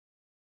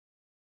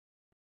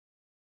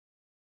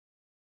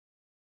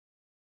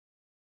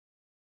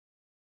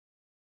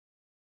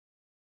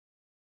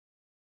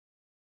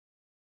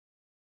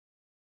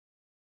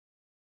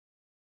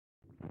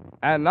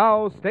And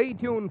now, stay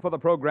tuned for the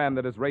program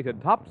that is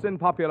rated tops in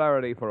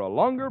popularity for a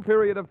longer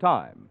period of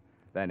time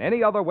than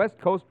any other West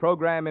Coast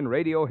program in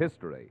radio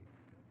history.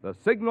 The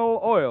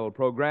Signal Oil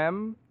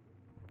program,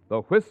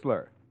 The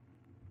Whistler.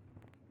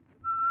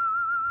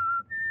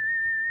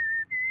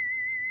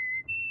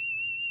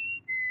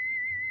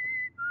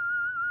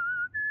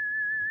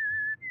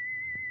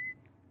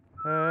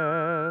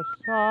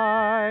 S-I-G-N-A-L.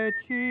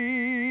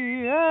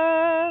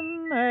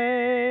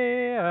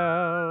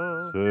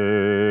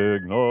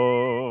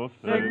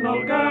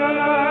 Signal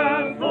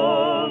gasoline.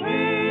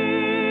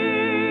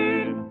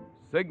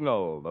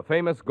 Signal, the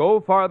famous Go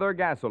Farther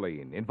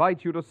gasoline,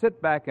 invites you to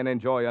sit back and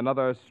enjoy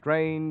another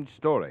strange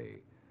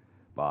story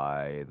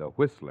by The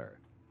Whistler.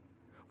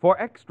 For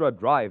extra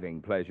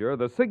driving pleasure,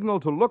 the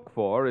signal to look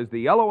for is the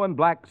yellow and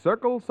black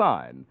circle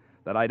sign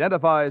that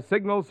identifies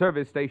Signal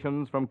service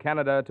stations from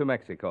Canada to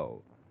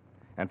Mexico.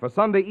 And for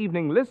Sunday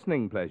evening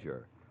listening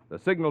pleasure, the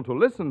signal to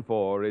listen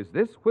for is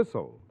this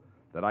whistle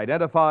that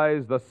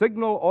identifies the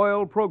Signal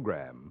Oil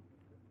program,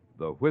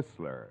 The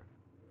Whistler.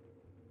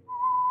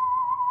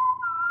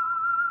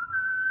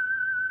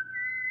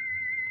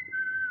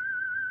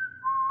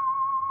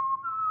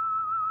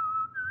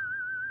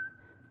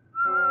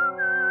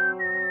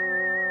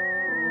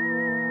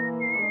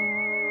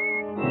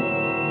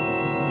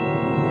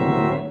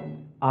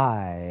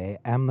 I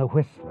am the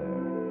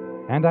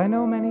Whistler, and I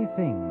know many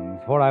things,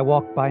 for I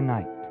walk by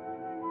night.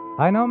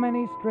 I know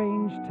many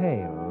strange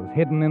tales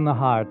hidden in the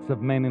hearts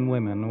of men and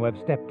women who have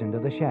stepped into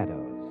the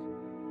shadows.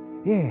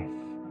 Yes,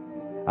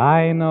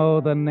 I know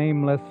the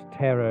nameless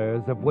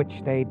terrors of which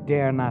they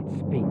dare not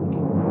speak.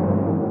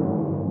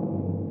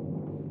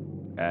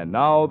 And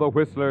now the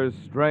Whistler's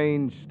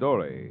strange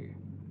story.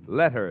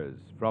 Letters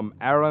from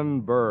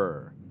Aaron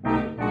Burr.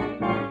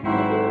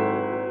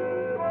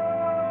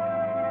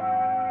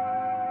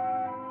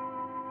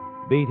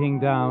 Beating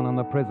down on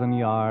the prison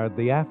yard,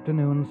 the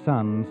afternoon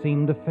sun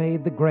seemed to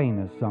fade the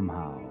grayness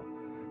somehow,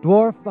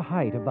 dwarf the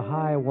height of the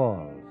high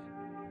walls.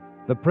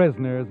 The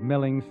prisoners,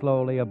 milling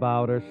slowly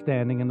about or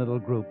standing in little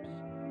groups,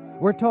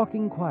 were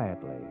talking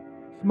quietly,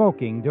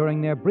 smoking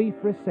during their brief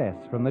recess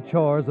from the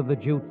chores of the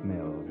jute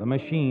mill, the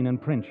machine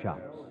and print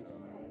shops.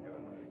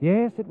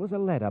 Yes, it was a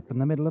let-up in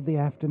the middle of the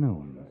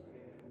afternoon,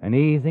 an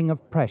easing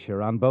of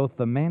pressure on both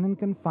the men in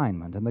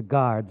confinement and the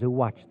guards who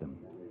watched them.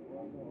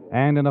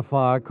 And in a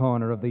far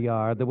corner of the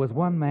yard, there was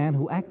one man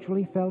who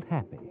actually felt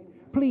happy,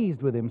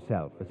 pleased with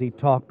himself as he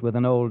talked with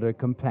an older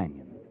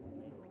companion.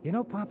 You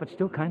know, Pop, it's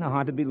still kind of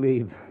hard to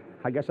believe.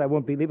 I guess I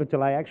won't believe it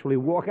till I actually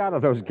walk out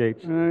of those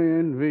gates. I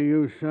envy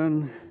you,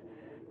 son.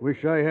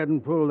 Wish I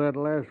hadn't pulled that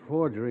last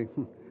forgery.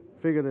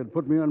 Figured it'd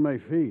put me on my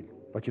feet.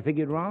 But you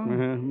figured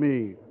wrong?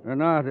 Me,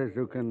 an artist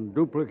who can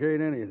duplicate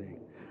anything.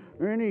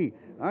 Ernie,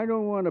 I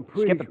don't want to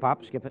preach. Skip it,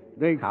 Pop, skip it.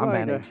 They I'll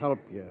try to manage. help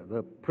you,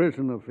 the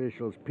prison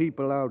officials,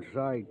 people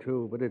outside,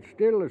 too, but it's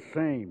still the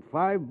same.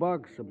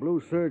 $5, a blue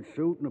serge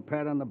suit, and a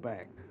pat on the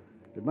back.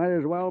 It might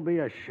as well be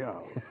a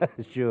show.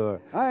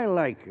 Sure. I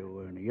like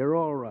you, Ernie. You're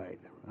all right.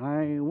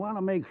 I want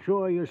to make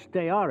sure you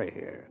stay out of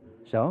here.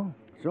 So?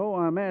 So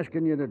I'm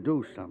asking you to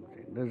do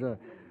something. There's a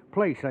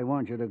place I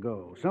want you to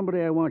go.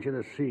 Somebody I want you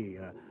to see.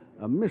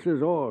 A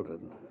Mrs.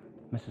 Alden.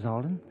 Mrs.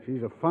 Alden?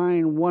 She's a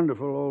fine,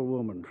 wonderful old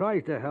woman.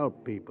 Tries to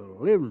help people.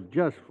 Lives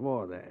just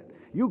for that.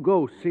 You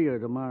go see her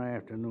tomorrow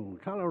afternoon.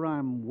 Tell her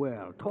I'm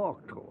well.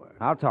 Talk to her.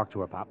 I'll talk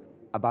to her, Pop.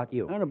 About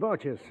you. And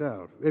about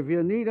yourself. If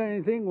you need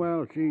anything,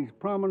 well, she's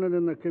prominent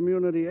in the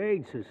Community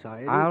Aid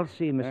Society. I'll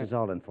see Mrs.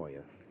 Alden for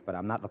you, but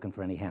I'm not looking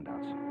for any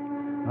handouts.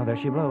 Oh, there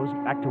she blows.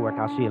 Back to work.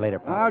 I'll see you later,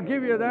 Pop. I'll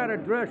give you that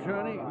address,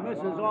 honey.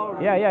 Mrs.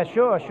 Alden. Yeah,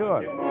 sure.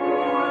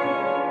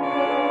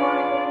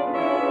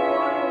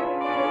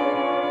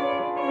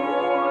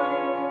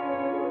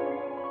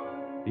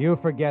 You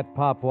forget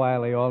Pop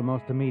Wiley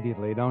almost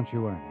immediately, don't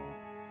you, Ernie?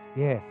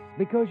 Yes,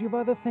 because you've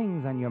other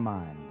things on your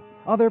mind,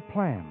 other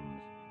plans.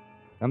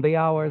 And the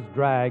hours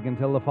drag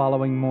until the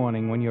following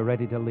morning when you're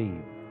ready to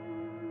leave.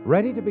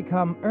 Ready to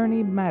become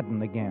Ernie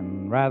Madden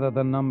again, rather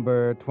than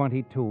number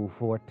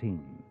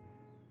 2214.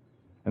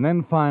 And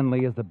then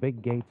finally, as the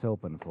big gates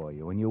open for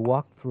you and you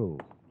walk through,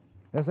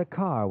 there's a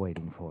car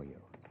waiting for you.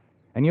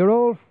 And your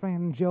old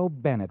friend Joe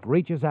Bennett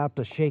reaches out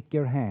to shake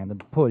your hand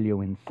and pull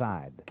you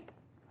inside.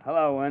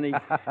 Hello, Ernie.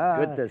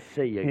 Good to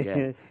see you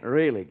again.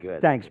 Really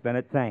good. Thanks,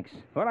 Bennett, thanks.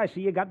 Well, I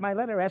see you got my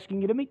letter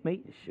asking you to meet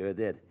me. You sure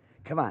did.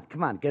 Come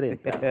on, get in,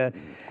 pal.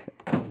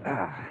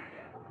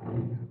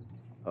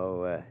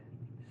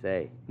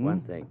 Say,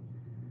 one thing.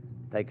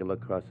 Take a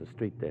look across the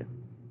street there.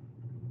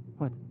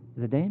 What,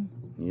 the dame?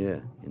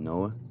 Yeah, you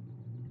know her?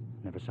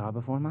 Never saw her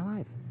before in my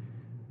life.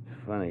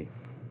 Funny.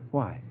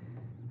 Why?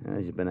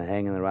 She's been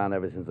hanging around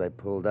ever since I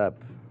pulled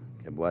up.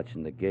 Kept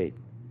watching the gate.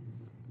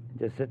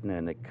 Just sitting there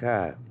in the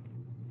car,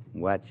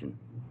 watching,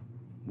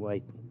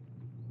 waiting.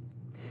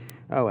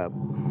 Oh, well.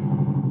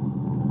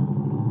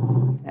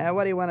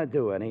 What do you want to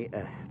do, Ernie?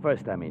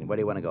 First, where do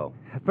you want to go?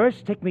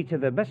 First, take me to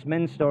the best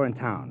men's store in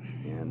town.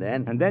 And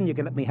then? And then you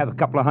can let me have a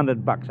couple of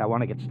 $100. I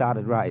want to get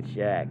started right.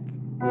 Check.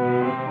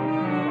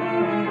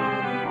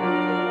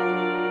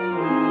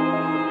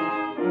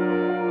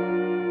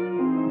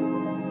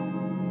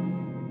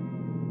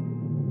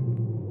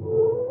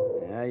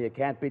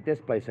 can't beat this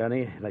place,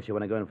 honey, unless you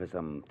want to go in for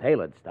some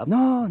tailored stuff.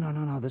 No.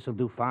 This'll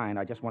do fine.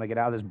 I just want to get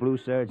out of this blue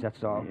surge,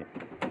 that's all.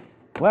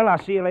 Well, I'll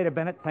see you later,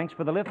 Bennett. Thanks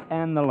for the lift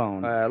and the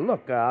loan.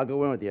 Look, I'll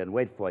go in with you and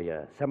wait for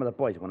you. Some of the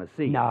boys want to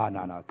see you.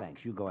 No,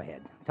 thanks. You go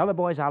ahead. Tell the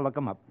boys I'll look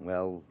them up.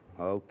 Well,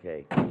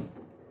 okay.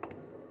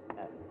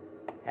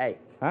 Hey.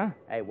 Huh?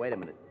 Hey, wait a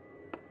minute.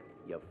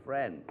 Your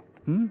friend.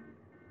 Hmm?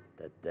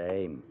 The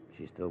dame.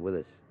 She's still with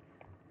us.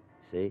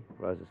 See?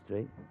 Rosa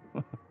Street.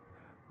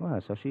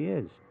 Well, so she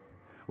is.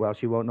 Well,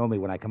 she won't know me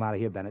when I come out of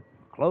here, Bennett.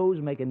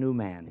 Clothes make a new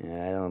man.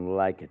 Yeah, I don't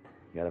like it.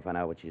 You gotta find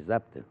out what she's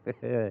up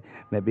to.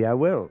 Maybe I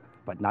will,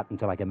 but not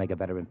until I can make a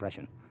better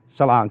impression.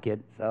 So long,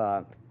 kid. So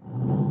long.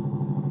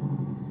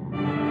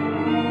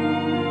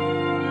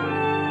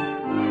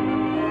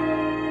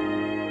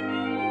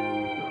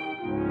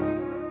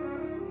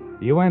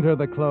 You enter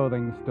the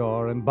clothing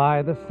store and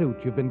buy the suit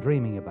you've been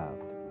dreaming about.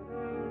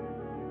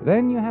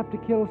 Then you have to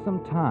kill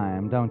some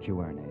time, don't you,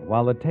 Ernie,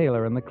 while the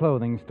tailor in the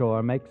clothing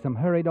store makes some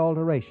hurried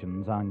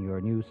alterations on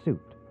your new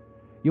suit.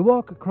 You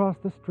walk across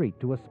the street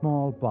to a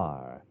small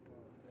bar.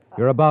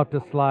 You're about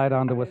to slide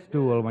onto a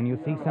stool when you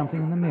see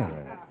something in the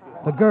mirror.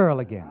 The girl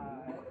again,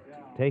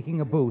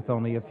 taking a booth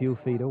only a few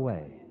feet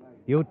away.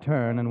 You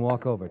turn and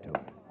walk over to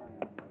her.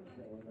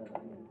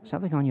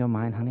 Something on your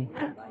mind, honey?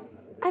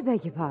 I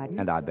beg your pardon.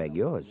 And I beg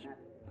yours.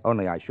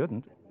 Only I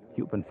shouldn't.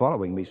 You've been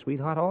following me,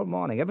 sweetheart, all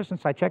morning, ever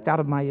since I checked out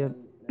of my,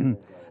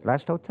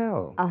 last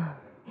hotel.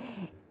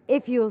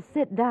 If you'll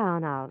sit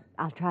down,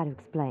 I'll try to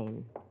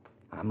explain.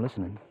 I'm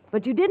listening.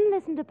 But you didn't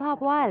listen to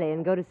Pop Wiley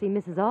and go to see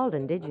Mrs.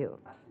 Alden, did you?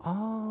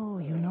 Oh,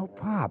 you know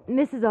Pop.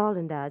 Mrs.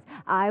 Alden does.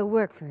 I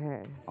work for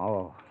her.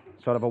 Oh,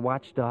 sort of a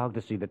watchdog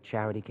to see that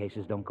charity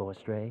cases don't go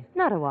astray?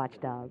 Not a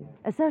watchdog.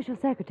 A social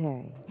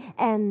secretary.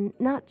 And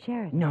not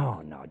charity.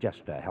 No,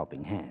 just a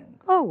helping hand.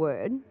 Oh,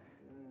 word.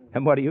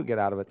 And what do you get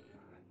out of it?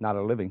 Not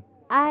a living.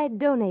 I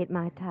donate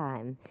my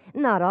time.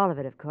 Not all of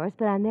it, of course,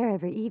 but I'm there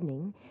every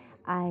evening.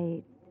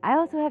 I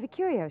also have a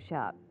curio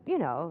shop. You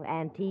know,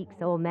 antiques,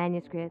 old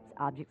manuscripts,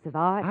 objects of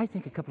art. I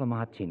think a couple of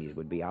martinis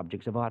would be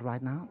objects of art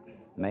right now.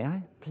 May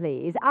I?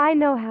 Please, I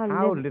know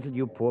how little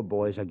you poor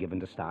boys are given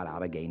to start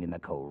out again in the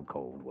cold,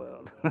 cold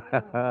world.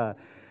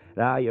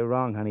 Now, you're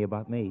wrong, honey,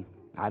 about me.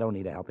 I don't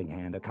need a helping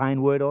hand, a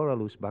kind word, or a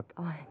loose buck.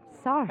 Oh, I'm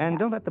sorry. And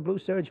don't let the blue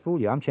surge fool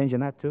you. I'm changing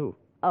that, too.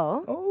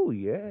 Oh? Oh,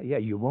 yeah,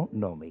 you won't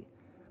know me.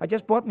 I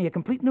just bought me a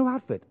complete new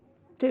outfit.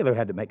 Taylor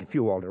had to make a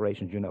few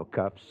alterations,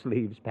 cuffs,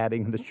 sleeves,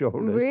 padding in the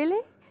shoulders. Really?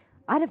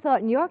 I'd have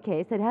thought in your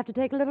case they'd have to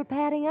take a little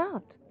padding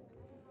out.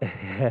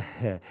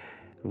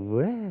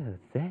 Well,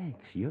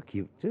 thanks. You're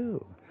cute,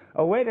 too.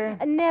 Oh, waiter.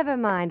 Never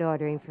mind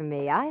ordering for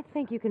me. I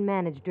think you can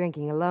manage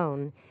drinking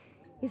alone.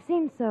 You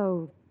seem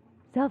so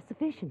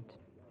self-sufficient.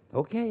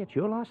 Okay, it's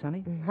your loss,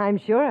 honey. I'm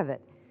sure of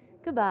it.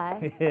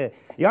 Goodbye.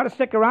 You ought to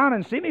stick around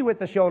and see me with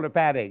the shoulder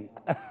padding.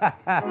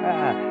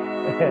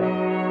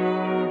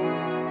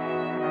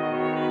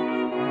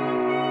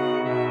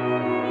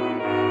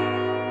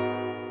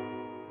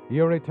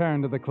 You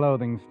return to the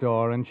clothing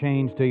store and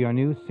change to your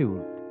new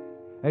suit.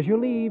 As you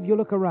leave, you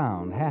look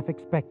around, half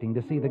expecting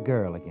to see the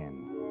girl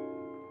again.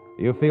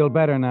 You feel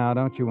better now,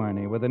 don't you,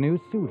 Ernie, with a new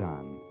suit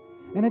on?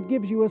 And it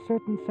gives you a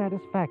certain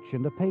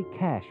satisfaction to pay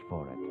cash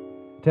for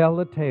it. Tell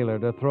the tailor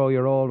to throw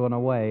your old one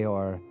away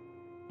or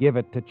give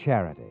it to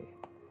charity.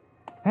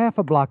 Half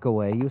a block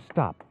away, you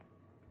stop.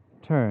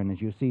 Turn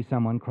as you see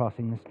someone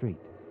crossing the street.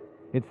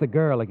 It's the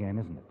girl again,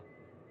 isn't it?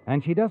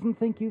 And she doesn't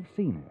think you've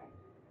seen her.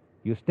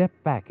 You step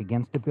back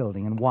against a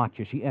building and watch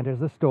as she enters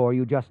the store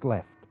you just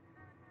left.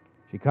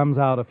 She comes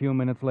out a few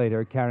minutes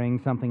later carrying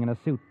something in a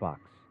suit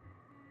box.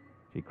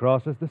 She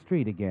crosses the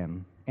street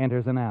again,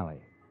 enters an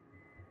alley.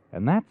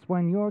 And that's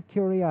when your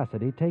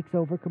curiosity takes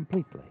over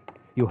completely.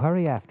 You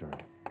hurry after her.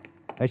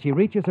 As she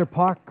reaches her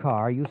parked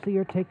car, you see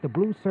her take the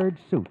blue serge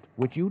suit,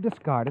 which you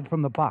discarded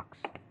from the box.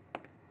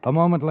 A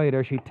moment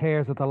later, she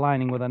tears at the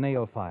lining with a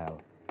nail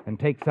file and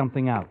takes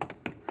something out.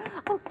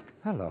 Oh.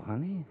 Hello,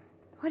 honey.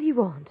 What do you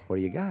want? What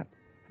do you got?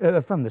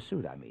 From the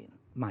suit, I mean.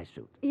 My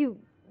suit. You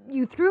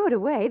threw it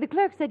away. The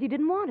clerk said you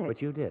didn't want it.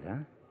 But you did, huh?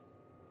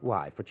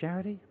 Why, for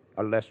charity?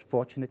 A less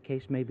fortunate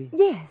case, maybe?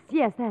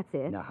 Yes, that's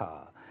it.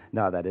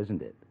 No, that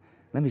isn't it.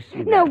 Let me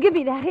see No, that. give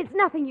me that. It's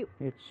nothing you...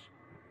 It's,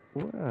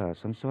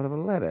 some sort of a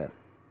letter.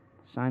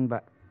 Signed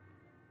by...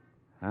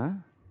 Huh?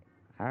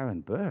 Aaron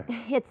Burr.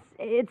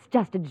 It's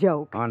just a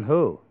joke. On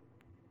who?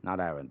 Not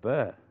Aaron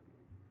Burr.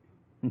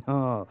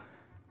 No.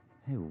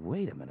 Hey,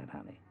 wait a minute,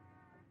 honey.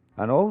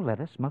 An old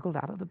letter smuggled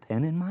out of the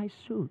pen in my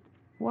suit.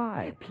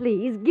 Why?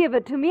 Please, give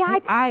it to me.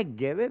 I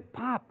give it.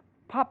 Pop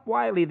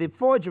Wiley, the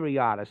forgery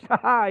artist.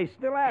 He's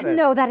still at it.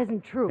 No, that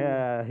isn't true.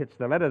 It's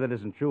the letter that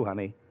isn't true,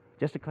 honey.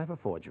 Just a clever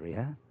forgery,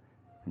 huh?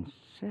 And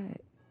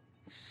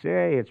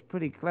say, it's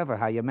pretty clever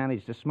how you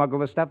managed to smuggle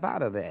the stuff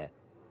out of there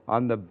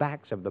on the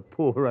backs of the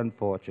poor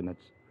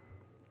unfortunates.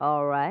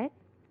 All right.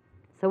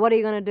 So what are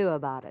you going to do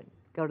about it?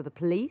 Go to the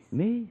police?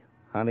 Me?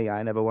 Honey,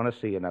 I never want to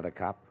see another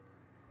cop.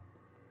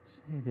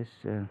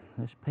 Say,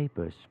 this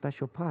paper is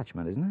special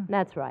parchment, isn't it?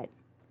 That's right.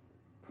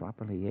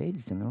 Properly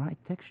aged in the right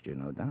texture,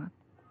 no doubt.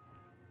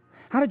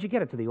 How did you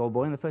get it to the old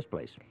boy in the first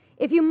place?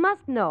 If you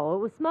must know, it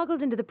was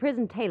smuggled into the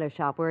prison tailor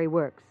shop where he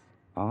works,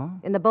 Oh?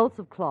 in the bolts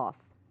of cloth.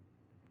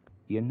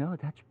 You know,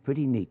 that's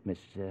pretty neat, Miss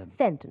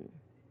Fenton.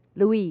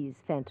 Louise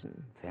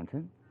Fenton.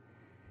 Fenton.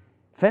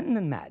 Fenton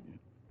and Madden.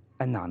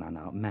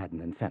 No.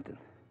 Madden and Fenton.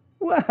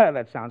 Well,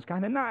 that sounds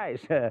kind of nice.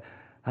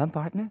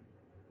 Partner?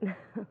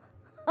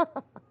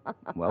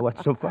 Well,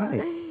 what's so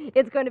funny?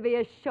 It's going to be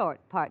a short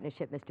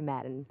partnership, Mr.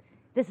 Madden.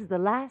 This is the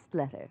last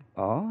letter.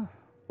 Oh?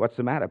 What's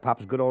the matter?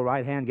 Pop's good old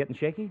right hand getting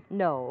shaky?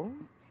 No,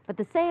 but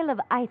the sale of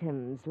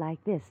items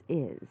like this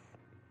is.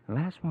 The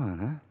last one,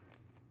 huh?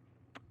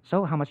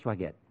 So, how much do I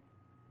get?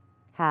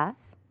 Half?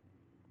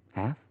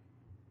 Half?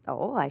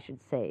 Oh, I should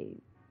say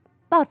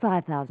about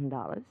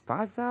 $5,000.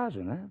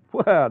 5,000, huh?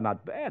 Well,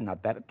 not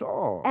bad at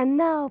all. And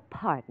now,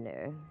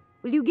 partner,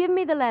 will you give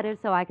me the letter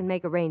so I can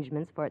make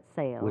arrangements for its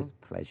sale?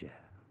 With pleasure.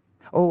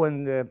 Oh,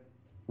 and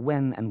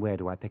when and where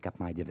do I pick up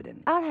my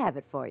dividend? I'll have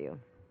it for you.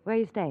 Where are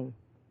you staying?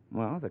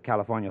 Well, the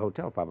California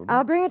Hotel, probably.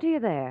 I'll bring it to you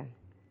there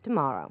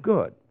tomorrow.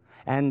 Good.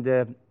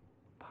 And,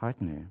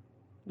 partner,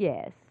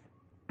 Yes.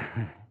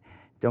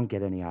 don't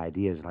get any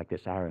ideas like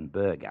this Aaron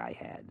Burr guy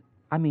had.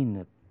 I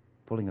mean,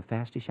 pulling a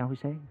fasty, shall we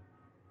say?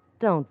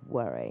 Don't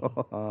worry.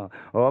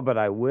 Oh, but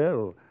I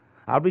will.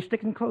 I'll be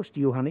sticking close to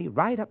you, honey,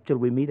 right up till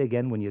we meet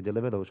again when you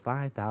deliver those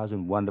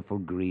 5,000 wonderful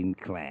green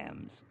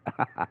clams.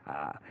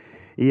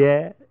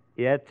 Yeah,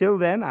 till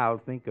then, I'll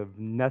think of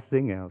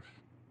nothing else.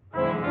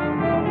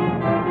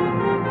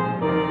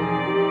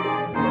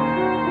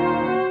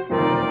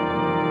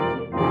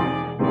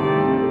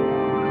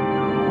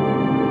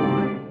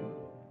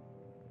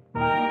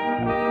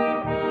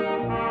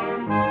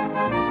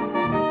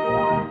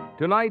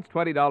 Tonight's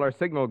 $20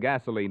 Signal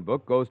gasoline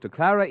book goes to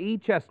Clara E.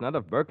 Chestnut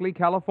of Berkeley,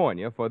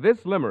 California, for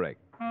this limerick.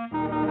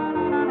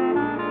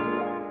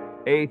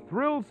 A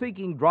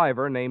thrill-seeking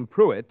driver named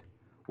Pruitt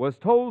was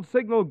told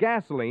Signal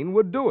gasoline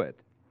would do it.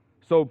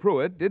 So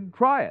Pruitt did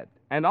try it,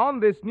 and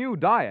on this new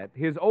diet,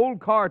 his old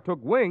car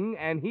took wing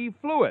and he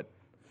flew it.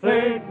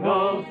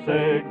 Signal,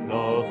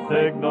 signal,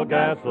 signal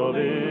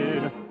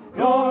gasoline.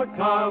 Your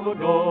car will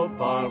go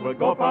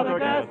farther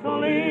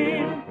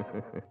gasoline.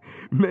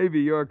 Maybe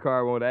your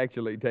car won't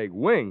actually take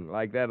wing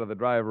like that of the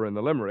driver in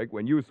the limerick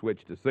when you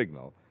switch to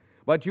Signal.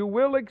 But you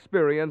will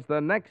experience the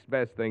next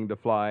best thing to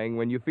flying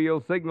when you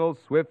feel Signal's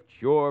swift,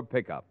 sure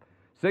pickup.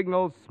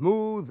 Signal's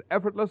smooth,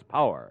 effortless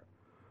power.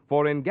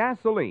 For in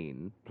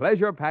gasoline,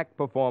 pleasure-packed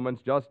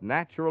performance just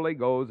naturally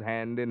goes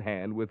hand in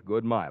hand with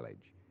good mileage.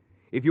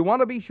 If you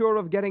want to be sure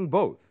of getting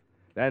both,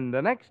 then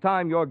the next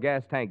time your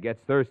gas tank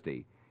gets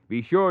thirsty,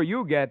 be sure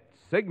you get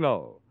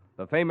Signal,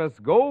 the famous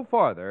Go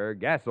Farther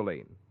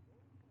gasoline.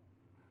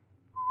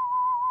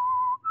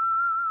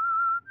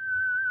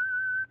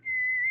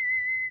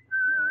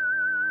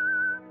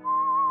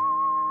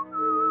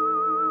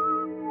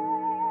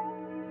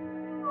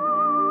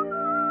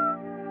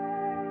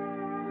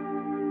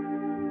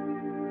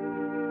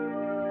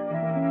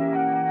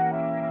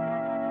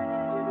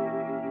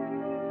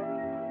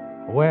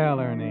 Well,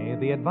 Ernie,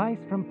 the advice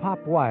from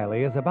Pop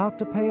Wiley is about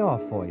to pay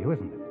off for you,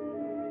 isn't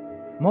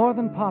it? More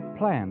than Pop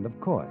planned, of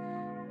course.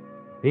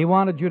 He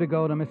wanted you to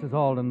go to Mrs.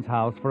 Alden's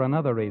house for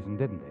another reason,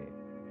 didn't he?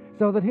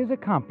 So that his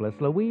accomplice,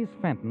 Louise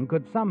Fenton,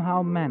 could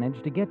somehow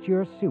manage to get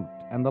your suit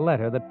and the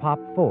letter that Pop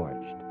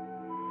forged.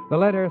 The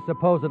letter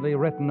supposedly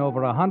written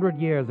over 100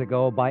 years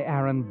ago by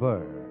Aaron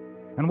Burr,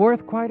 and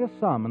worth quite a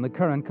sum in the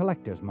current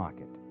collector's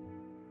market.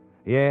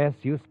 Yes,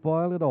 you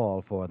spoiled it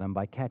all for them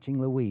by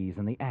catching Louise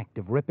in the act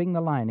of ripping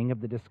the lining of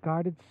the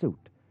discarded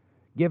suit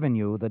given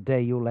you the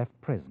day you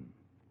left prison.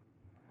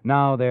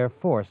 Now they're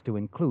forced to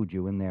include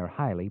you in their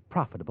highly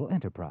profitable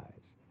enterprise.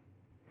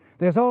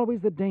 There's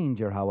always the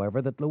danger,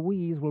 however, that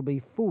Louise will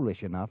be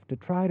foolish enough to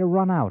try to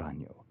run out on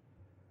you.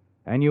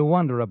 And you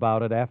wonder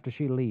about it after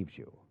she leaves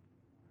you.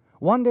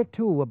 Wonder,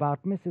 too,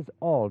 about Mrs.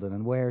 Alden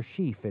and where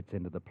she fits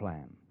into the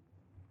plan.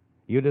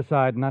 You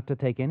decide not to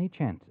take any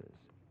chances.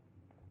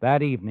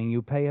 That evening,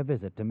 you pay a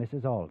visit to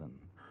Mrs. Alden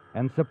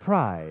and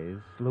surprise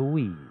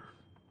Louise.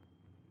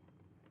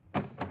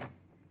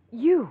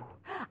 You!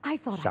 I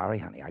thought Sorry,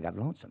 honey, I got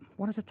lonesome.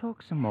 Wanted to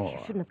talk some more. You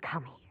shouldn't have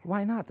come here.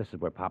 Why not? This is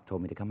where Pop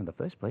told me to come in the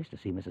first place, to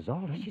see Mrs.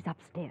 Alden. She's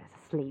upstairs,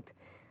 asleep.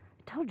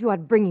 I told you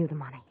I'd bring you the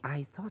money.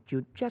 I thought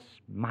you just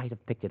might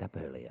have picked it up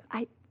earlier.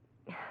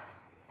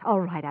 All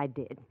right, I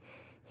did.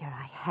 Here,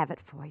 I have it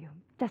for you.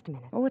 Just a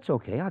minute. Oh, it's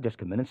okay. I'll just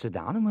come in and sit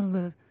down, and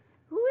we'll,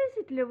 Who is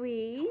it,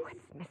 Louise? Oh,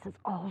 it's Mrs.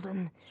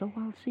 Alden. So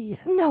I'll see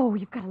her. No,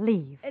 you've got to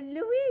leave.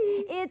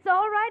 Louise? It's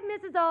all right,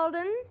 Mrs.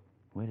 Alden.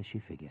 Where does she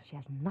figure? She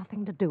has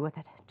nothing to do with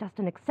it. Just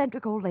an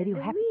eccentric old lady who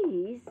happens...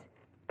 Louise?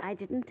 I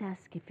didn't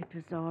ask if it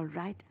was all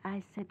right.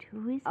 I said,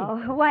 who is it?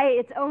 Oh, why,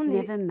 it's only...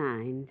 Never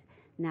mind.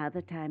 Now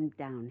that I'm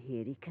down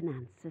here, he can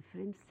answer for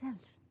himself.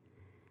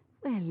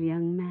 Well,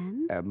 young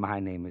man? My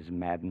name is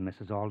Madden,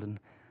 Mrs. Alden.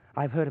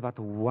 I've heard about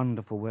the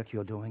wonderful work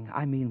you're doing.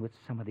 I mean, with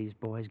some of these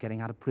boys getting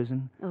out of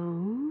prison.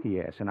 Oh?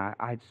 Yes, and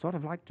I'd sort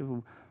of like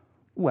to,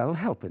 well,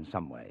 help in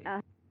some way.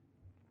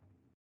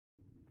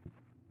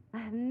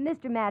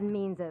 Mr. Madden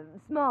means a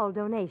small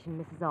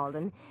donation, Mrs.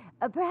 Alden.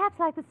 Perhaps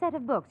like the set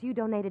of books you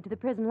donated to the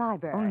prison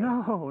library.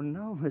 Oh,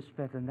 no, Miss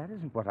Fenton. That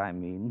isn't what I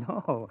mean.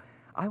 No.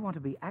 I want to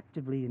be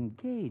actively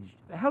engaged.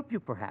 Help you,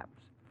 perhaps.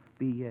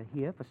 Be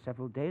here for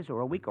several days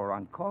or a week or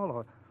on call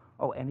or...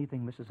 Oh,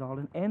 anything, Mrs.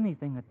 Alden.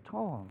 Anything at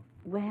all.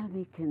 Well,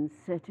 we can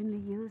certainly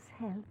use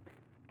help.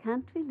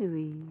 Can't we,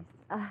 Louise?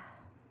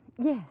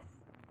 Yes.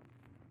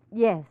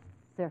 Yes,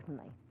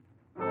 certainly.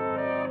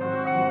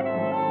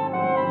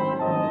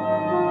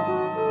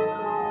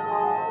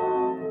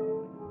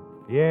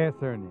 Yes,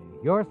 Ernie.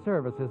 Your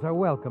services are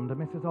welcome to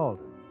Mrs.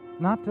 Alden.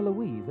 Not to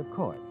Louise, of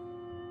course.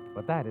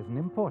 But that isn't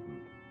important.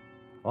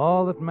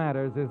 All that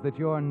matters is that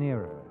you're near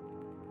her.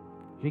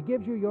 She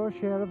gives you your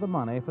share of the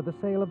money for the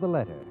sale of the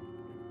letter.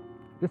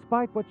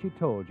 Despite what she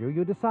told you,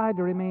 you decide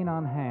to remain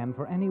on hand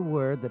for any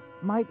word that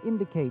might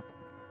indicate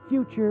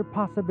future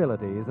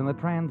possibilities in the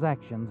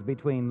transactions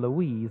between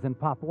Louise and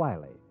Pop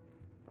Wiley.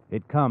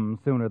 It comes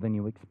sooner than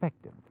you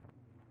expected.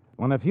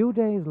 When a few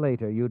days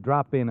later you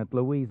drop in at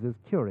Louise's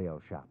curio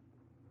shop,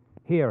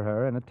 hear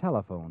her in a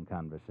telephone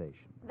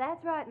conversation.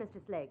 That's right, Mr.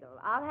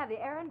 Slagle. I'll have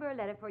the Aaron Burr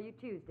letter for you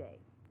Tuesday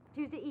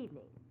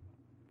evening.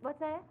 What's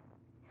that?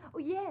 Oh,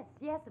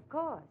 yes, of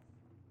course.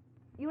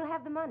 You'll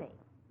have the money.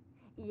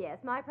 Yes,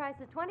 my price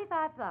is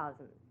 $25,000.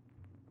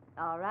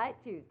 All right,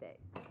 Tuesday.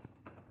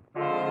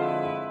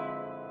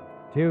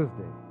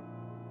 Tuesday.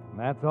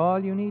 That's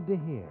all you need to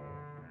hear.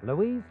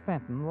 Louise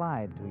Fenton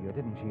lied to you,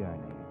 didn't she,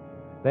 Ernie?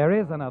 There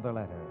is another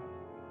letter,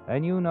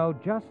 and you know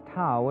just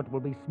how it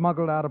will be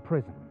smuggled out of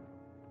prison.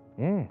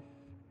 Yes,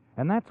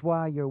 and that's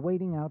why you're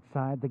waiting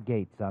outside the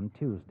gates on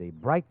Tuesday,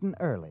 bright and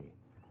early,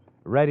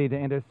 ready to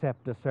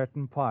intercept a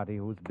certain party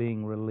who's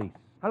being released.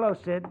 Hello,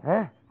 Sid.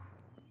 Huh?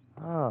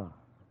 Oh,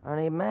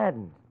 Ernie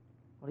Madden.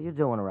 What are you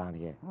doing around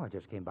here? Oh, I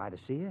just came by to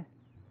see you.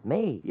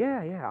 Me?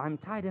 Yeah. I'm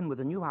tied in with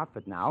a new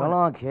outfit now. So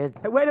long, kid.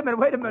 Hey, wait a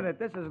minute.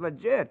 This is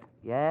legit.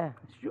 Yeah?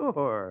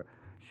 Sure.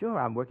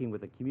 I'm working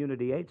with the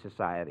Community Aid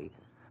Society.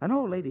 An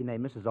old lady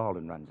named Mrs.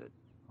 Alden runs it.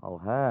 Oh,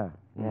 her?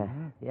 Yeah.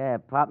 Mm-hmm. Yeah,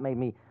 Pop made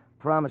me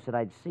promise that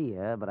I'd see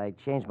her, but I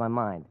changed my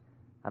mind.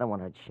 I don't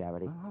want her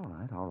charity. Oh,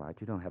 all right.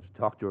 You don't have to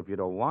talk to her if you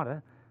don't want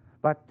to.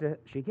 But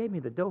she gave me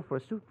the dough for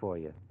a suit for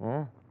you.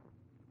 Yeah?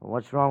 Well,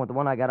 what's wrong with the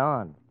one I got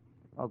on?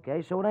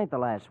 Okay, so it ain't the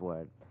last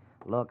word.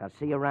 Look, I'll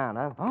see you around,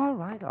 huh? All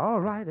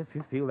right, if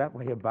you feel that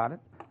way about it.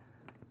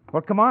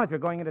 Well, come on, if you're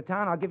going into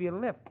town, I'll give you a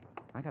lift.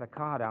 I got a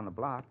car down the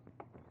block.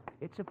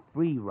 It's a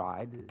free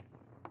ride.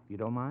 You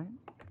don't mind?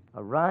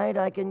 A ride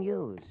I can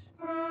use.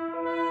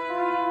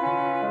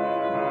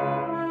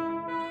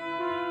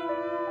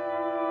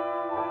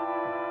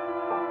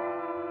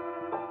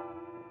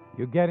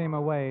 You get him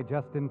away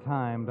just in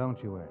time,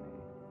 don't you, Ernie?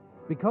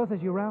 Because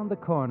as you round the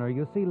corner,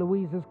 you see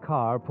Louise's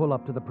car pull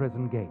up to the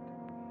prison gate.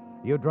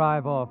 You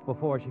drive off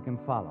before she can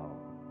follow.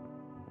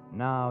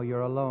 Now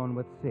you're alone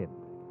with Sid.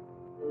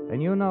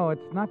 And you know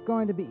it's not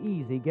going to be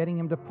easy getting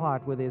him to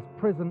part with his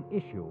prison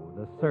issue,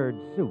 the serge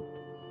suit.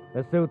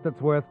 A suit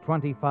that's worth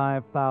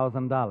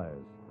 $25,000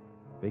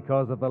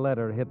 because of the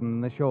letter hidden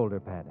in the shoulder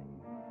padding.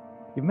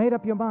 You've made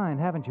up your mind,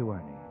 haven't you,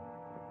 Ernie?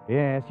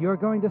 Yes, you're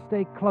going to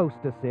stay close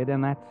to Sid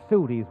in that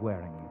suit he's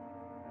wearing.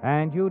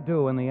 And you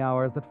do in the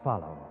hours that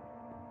follow.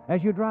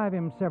 As you drive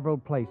him several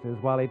places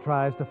while he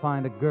tries to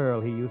find a girl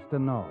he used to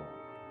know.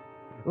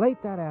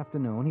 Late that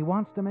afternoon, he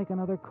wants to make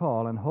another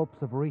call in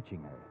hopes of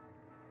reaching her.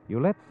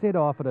 You let Sid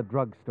off at a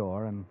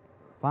drugstore and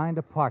find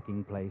a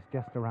parking place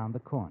just around the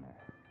corner.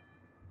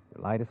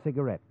 You light a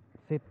cigarette,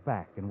 sit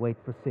back, and wait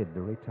for Sid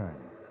to return.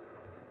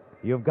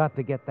 You've got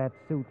to get that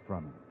suit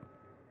from him.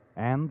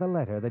 And the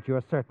letter that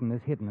you're certain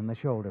is hidden in the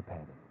shoulder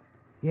padding.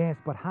 Yes,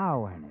 but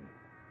how, Ernie?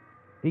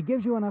 He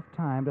gives you enough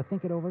time to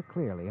think it over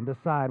clearly and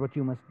decide what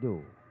you must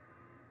do.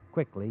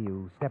 Quickly,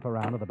 you step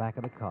around to the back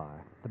of the car,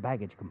 the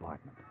baggage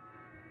compartment.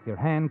 Your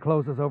hand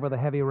closes over the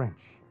heavy wrench.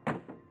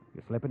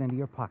 You slip it into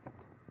your pocket.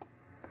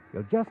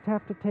 You'll just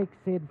have to take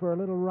Sid for a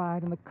little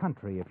ride in the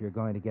country if you're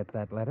going to get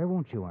that letter,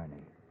 won't you,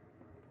 Ernie?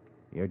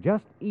 You're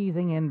just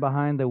easing in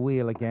behind the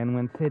wheel again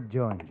when Sid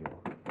joins you.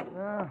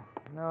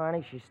 No,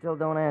 Ernie, she still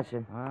don't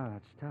answer. Ah,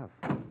 that's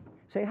tough.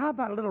 Say, how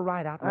about a little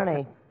ride out?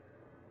 Ernie,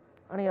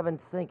 I've been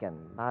thinking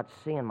about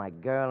seeing my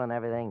girl and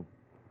everything.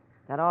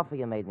 That offer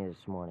you made me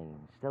this morning,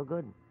 still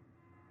good?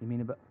 You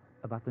mean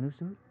about the new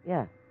suit?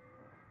 Yeah.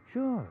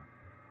 Sure.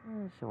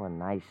 So a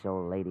nice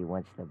old lady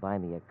wants to buy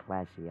me a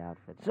classy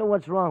outfit. So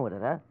what's wrong with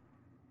it, huh?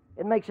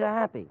 It makes her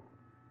happy.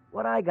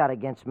 What I got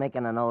against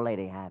making an old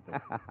lady happy?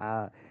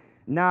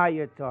 Now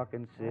you're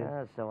talking,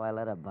 Sid. So I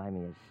let her buy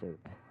me a suit.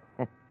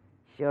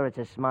 Sure, it's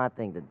a smart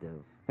thing to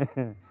do.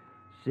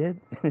 Sid,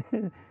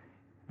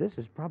 this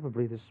is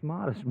probably the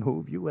smartest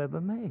move you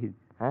ever made.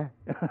 Huh?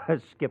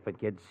 Skip it,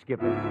 kid,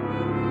 skip it.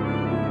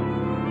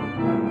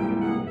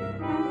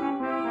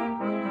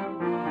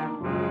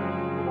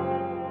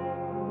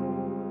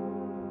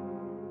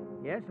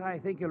 Yes, I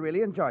think you'll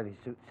really enjoy this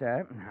suit,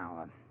 sir.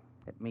 Now,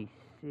 let me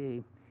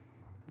see.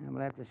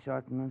 We'll have to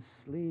shorten the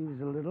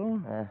sleeves a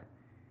little.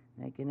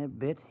 Making a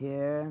bit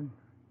here,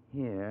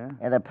 here.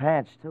 And the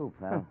pants, too,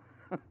 pal.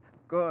 Of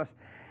course.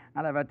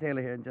 I'll have our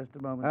tailor here in just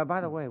a moment.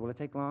 By the way, will it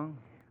take long?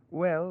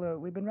 Well,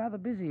 we've been rather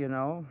busy, you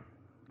know.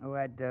 Oh,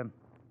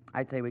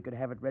 I'd say we could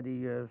have it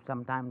ready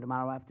sometime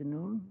tomorrow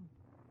afternoon.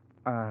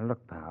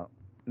 Look, pal,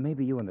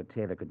 maybe you and the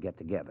tailor could get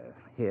together.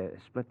 Here,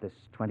 split this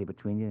 20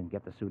 between you and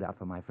get the suit out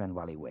for my friend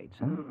while he waits,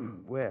 huh?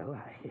 Well,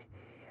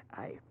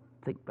 I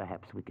think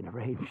perhaps we can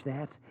arrange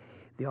that.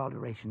 The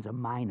alterations are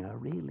minor,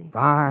 really.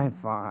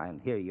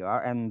 Fine. Here you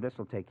are, and this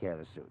will take care of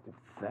the suit.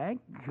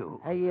 Thank you.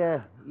 Hey,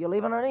 you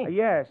leaving, Ernie?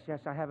 Yes,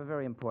 I have a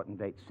very important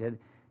date, Sid.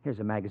 Here's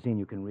a magazine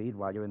you can read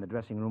while you're in the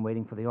dressing room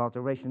waiting for the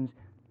alterations.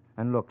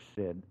 And look,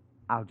 Sid,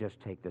 I'll just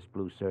take this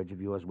blue serge of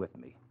yours with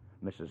me.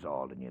 Mrs.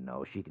 Alden, you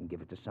know, she can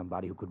give it to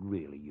somebody who could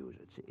really use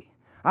it, see?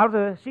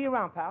 I'll see you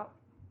around, pal.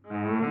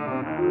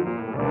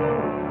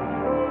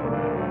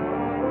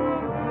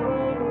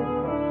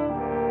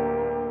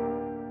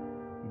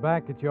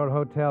 Back at your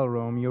hotel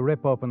room, you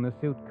rip open the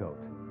suit coat.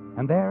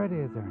 And there it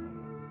is, Ernie.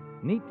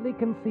 Neatly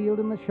concealed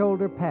in the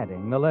shoulder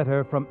padding, the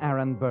letter from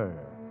Aaron Burr.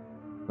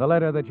 The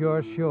letter that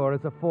you're sure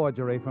is a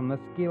forgery from the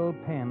skilled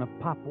pen of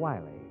Pop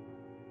Wiley.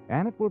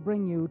 And it will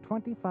bring you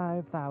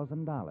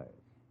 $25,000.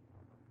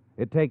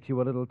 It takes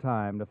you a little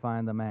time to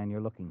find the man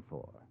you're looking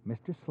for,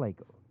 Mr.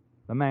 Slagle,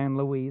 the man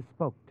Louise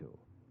spoke to.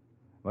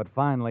 But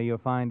finally you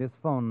find his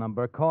phone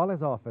number, call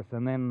his office,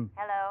 and then...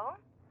 Hello?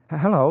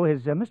 Hello,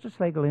 is Mr.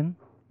 Slagle in?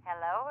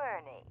 Hello,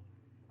 Ernie.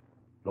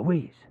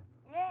 Louise.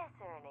 Yes,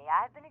 Ernie.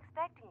 I've been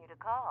expecting you to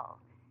call.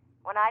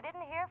 When I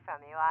didn't hear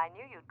from you, I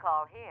knew you'd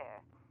call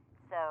here.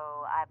 So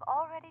I've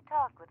already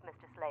talked with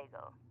Mr.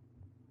 Slagle.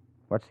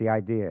 What's the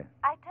idea?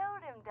 I told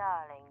him,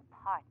 darling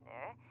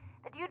partner,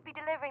 that you'd be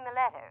delivering the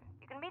letter.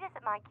 You can meet us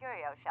at my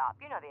curio shop.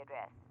 You know the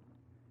address.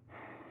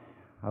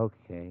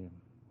 Okay.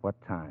 What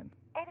time?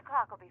 8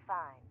 o'clock will be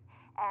fine.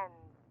 And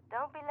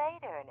don't be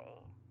late, Ernie.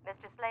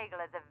 Mr.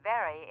 Slagle is a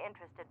very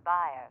interested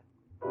buyer.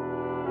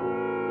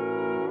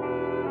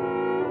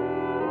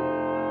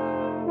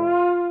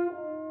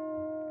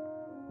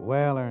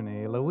 Well,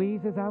 Ernie,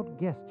 Louise has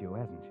outguessed you,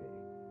 hasn't she?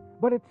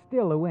 But it's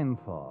still a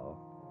windfall,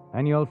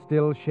 and you'll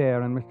still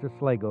share in Mr.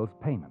 Slagle's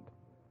payment.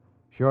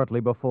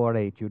 Shortly before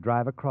 8, you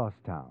drive across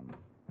town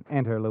and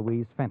enter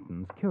Louise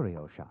Fenton's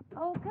curio shop.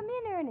 Oh, come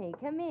in, Ernie.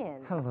 Come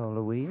in. Hello,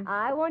 Louise.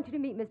 I want you to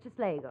meet Mr.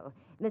 Slagle.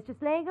 Mr.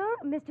 Slagle,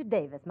 Mr.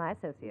 Davis, my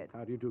associate.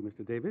 How do you do,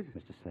 Mr. Davis?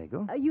 Mr.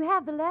 Slagle? You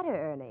have the letter,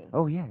 Ernie.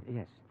 Oh, yes.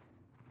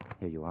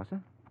 Here you are,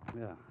 sir.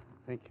 Yeah,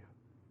 thank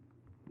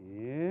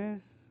you.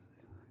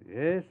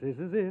 Yes, this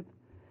is it.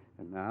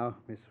 And now,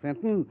 Miss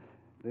Fenton,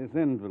 this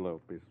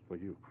envelope is for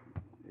you.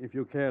 If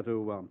you care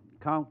to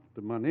count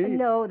the money...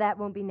 No, that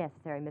won't be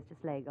necessary, Mr.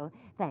 Slagle.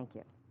 Thank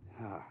you.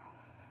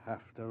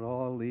 After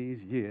all these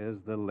years,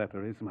 the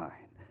letter is mine.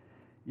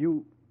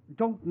 You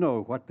don't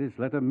know what this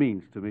letter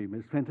means to me,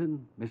 Miss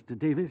Fenton, Mr.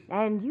 Davis.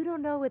 And you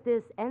don't know what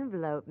this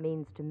envelope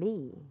means to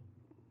me.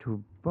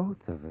 To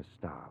both of us,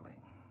 darling.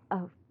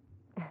 Oh,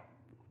 of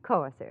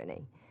course,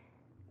 Ernie.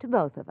 To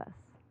both of us.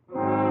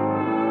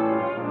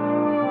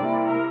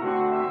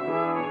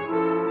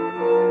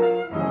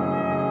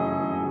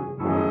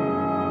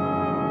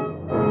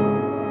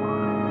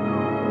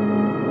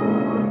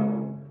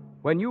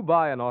 When you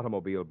buy an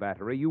automobile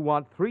battery, you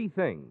want three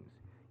things.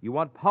 You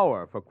want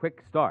power for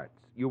quick starts,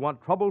 you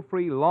want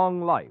trouble-free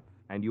long life,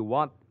 and you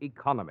want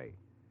economy.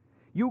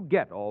 You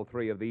get all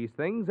three of these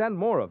things and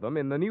more of them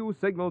in the new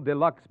Signal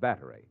Deluxe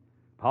battery.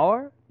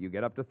 Power, you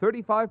get up to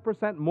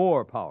 35%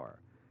 more power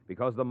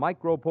because the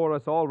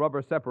microporous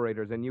all-rubber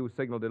separators in new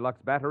Signal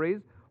Deluxe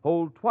batteries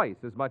hold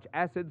twice as much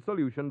acid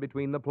solution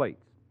between the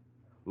plates.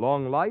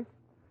 Long life,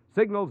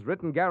 Signal's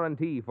written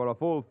guarantee for a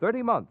full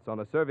 30 months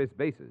on a service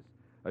basis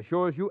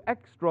assures you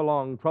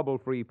extra-long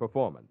trouble-free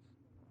performance.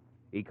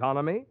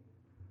 Economy,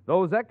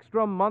 those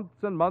extra months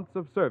and months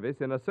of service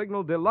in a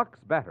Signal Deluxe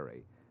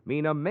battery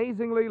mean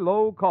amazingly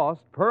low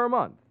cost per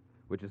month,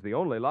 which is the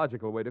only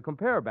logical way to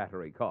compare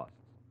battery costs.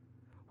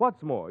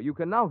 What's more, you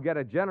can now get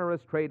a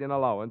generous trade-in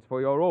allowance for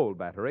your old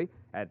battery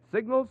at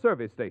Signal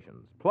service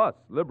stations, plus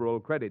liberal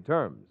credit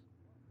terms.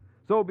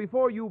 So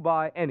before you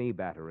buy any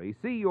battery,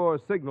 see your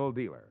Signal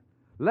dealer.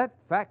 Let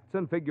facts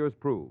and figures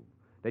prove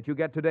that you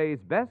get today's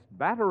best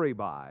battery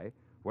buy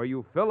where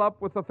you fill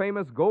up with the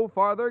famous Go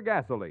Farther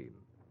gasoline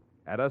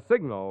at a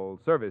Signal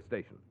service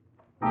station.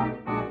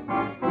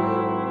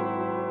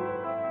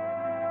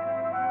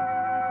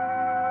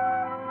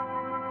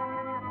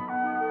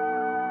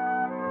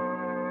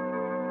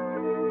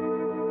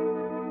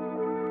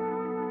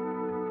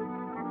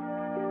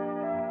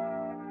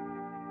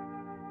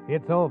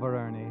 It's over,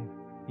 Ernie.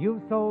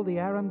 You've sold the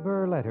Aaron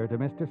Burr letter to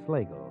Mr.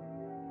 Slagle,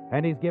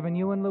 and he's given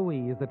you and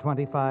Louise the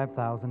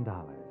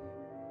 $25,000.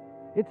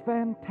 It's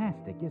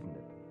fantastic, isn't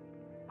it?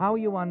 How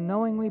you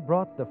unknowingly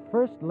brought the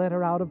first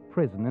letter out of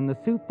prison in the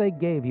suit they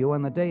gave you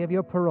on the day of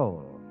your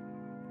parole.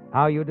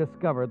 How you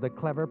discovered the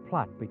clever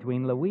plot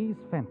between Louise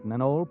Fenton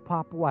and old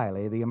Pop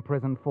Wiley, the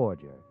imprisoned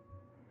forger.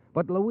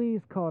 But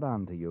Louise caught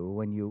on to you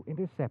when you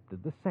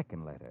intercepted the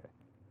second letter,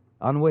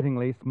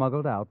 unwittingly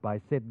smuggled out by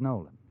Sid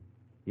Nolan.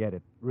 Yet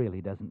it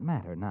really doesn't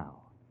matter now,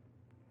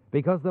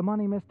 because the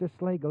money Mr.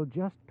 Slagle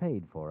just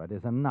paid for it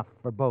is enough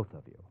for both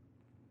of you.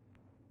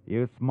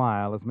 You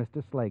smile as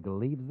Mr. Slagle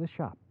leaves the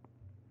shop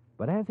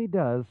But as he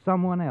does,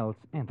 someone else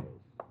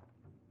enters.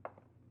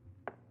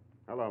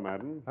 Hello,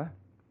 Madden. Huh?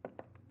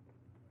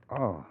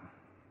 Oh,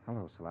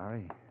 hello,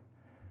 Solari.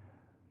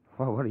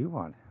 Well, what do you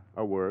want?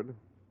 A word.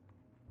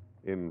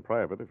 In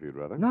private, if you'd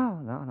rather.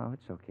 No,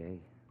 it's okay.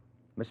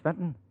 Miss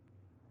Fenton,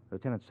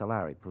 Lieutenant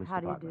Solari, Police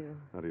How do you Department. do?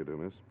 How do you do,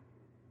 miss?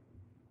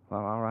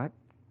 Well, all right.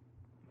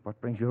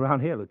 What brings you around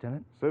here,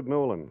 Lieutenant? Sid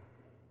Nolan.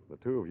 The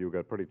two of you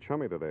got pretty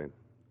chummy today.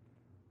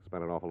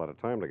 Spent an awful lot of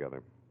time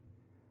together.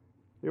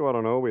 You ought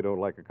to know we don't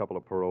like a couple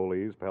of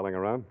parolees palling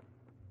around.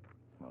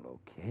 Well,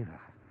 okay.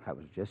 I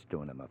was just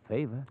doing him a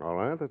favor. All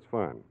right, that's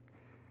fine.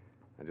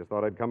 I just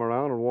thought I'd come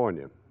around and warn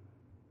you.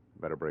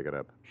 Better break it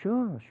up.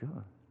 Sure.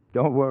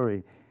 Don't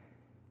worry.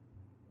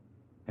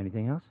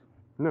 Anything else?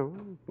 No,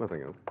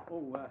 nothing else.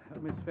 Oh,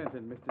 Miss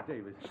Fenton, Mr.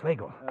 Davis.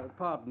 Slagle.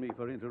 Pardon me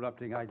for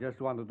interrupting. I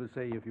just wanted to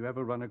say if you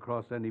ever run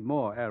across any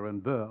more Aaron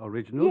Burr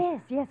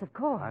originals, Yes, of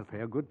course. I'll pay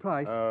a good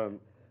price.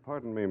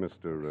 Pardon me,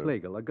 Mr.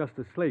 Slagle,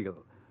 Augustus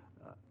Slagle.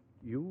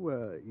 You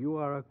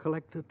are a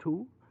collector,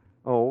 too?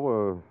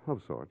 Of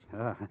sorts.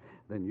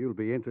 Then you'll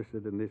be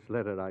interested in this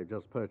letter I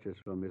just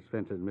purchased from Miss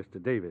Fenton and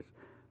Mr. Davis.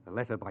 A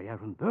letter by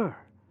Aaron Burr.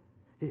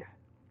 Here,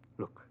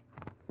 look.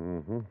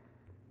 Mm-hmm.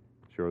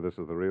 Sure this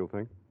is the real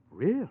thing?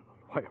 Real?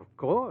 Why, of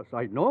course.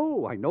 I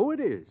know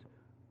it is.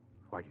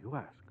 Why do you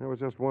ask? I was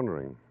just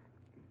wondering.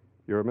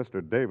 Your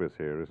Mr. Davis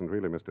here isn't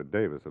really Mr.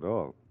 Davis at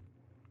all.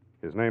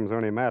 His name's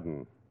Ernie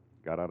Madden.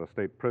 Got out of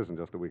state prison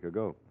just a week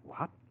ago.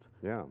 What?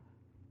 Yeah.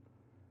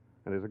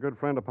 And he's a good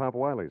friend of Pop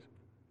Wiley's.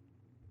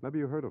 Maybe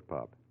you heard of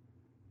Pop.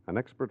 An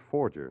expert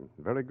forger.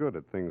 Very good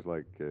at things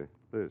like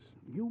this.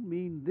 You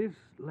mean this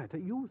letter?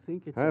 You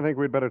think it's... I think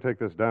we'd better take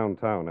this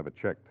downtown, have it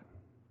checked.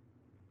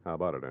 How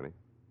about it, Ernie?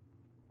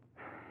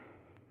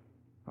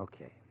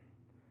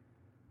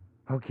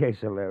 Okay,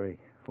 Sir Larry.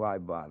 Why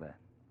bother?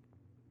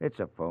 It's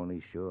a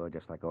phony, sure,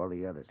 just like all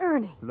the others.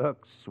 Ernie.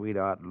 Look,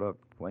 sweetheart, look.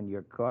 When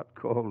you're caught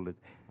cold,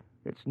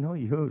 it's no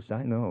use,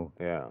 I know.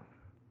 Yeah.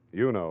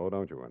 You know,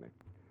 don't you, Ernie?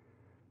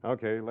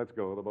 Okay, let's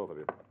go, the both of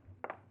you.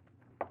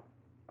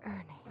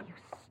 Ernie, you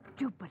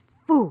stupid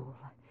fool.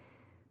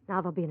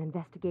 Now there'll be an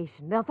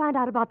investigation. They'll find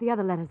out about the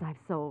other letters I've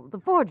sold, the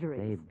forgeries.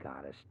 They've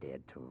got us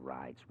dead to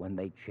rights. When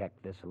they check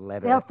this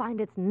letter... They'll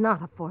find it's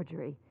not a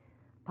forgery.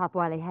 Pop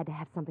Wiley had to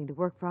have something to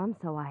work from,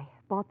 so I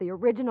bought the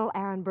original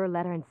Aaron Burr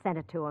letter and sent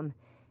it to him.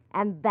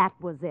 And that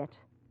was it.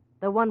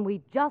 The one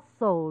we just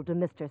sold to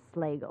Mr.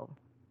 Slagle.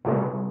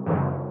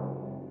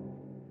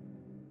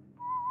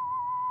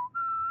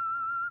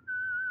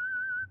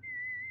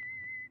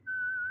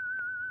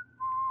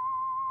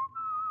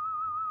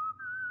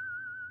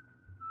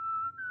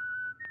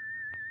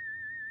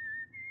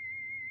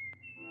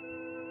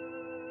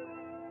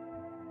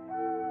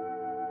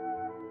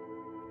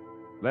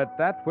 Let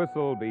that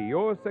whistle be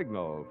your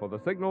signal for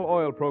the Signal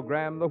Oil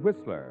program, The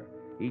Whistler,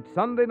 each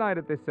Sunday night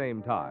at this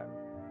same time.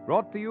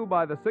 Brought to you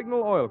by the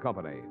Signal Oil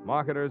Company,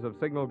 marketers of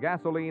Signal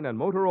gasoline and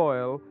motor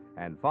oil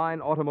and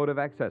fine automotive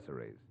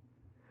accessories.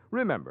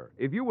 Remember,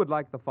 if you would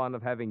like the fun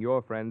of having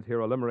your friends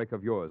hear a limerick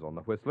of yours on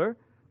The Whistler,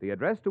 the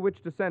address to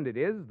which to send it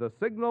is the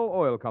Signal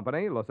Oil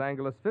Company, Los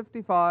Angeles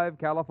 55,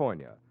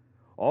 California.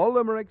 All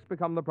limericks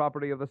become the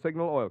property of the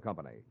Signal Oil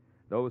Company.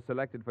 Those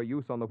selected for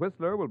use on The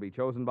Whistler will be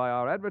chosen by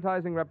our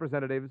advertising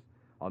representatives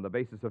on the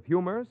basis of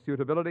humor,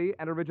 suitability,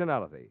 and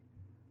originality.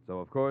 So,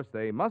 of course,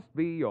 they must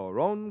be your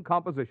own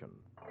composition.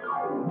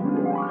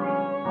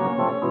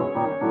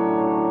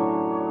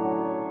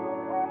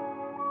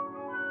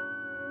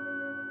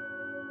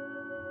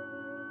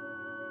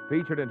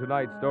 Featured in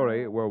tonight's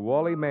story were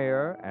Wally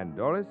Mayer and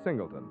Doris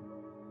Singleton.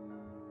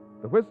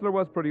 The Whistler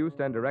was produced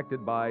and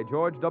directed by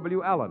George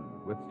W. Allen,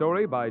 with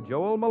story by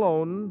Joel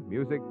Malone,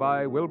 music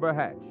by Wilbur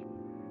Hatch,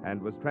 and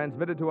was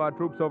transmitted to our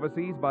troops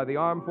overseas by the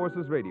Armed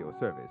Forces Radio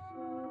Service.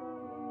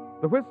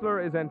 The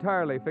Whistler is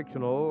entirely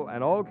fictional,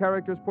 and all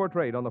characters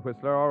portrayed on The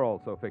Whistler are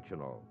also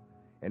fictional.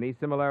 Any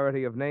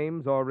similarity of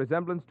names or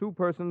resemblance to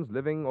persons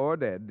living or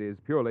dead is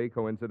purely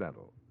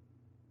coincidental.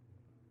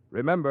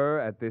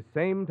 Remember, at this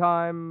same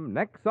time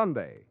next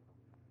Sunday,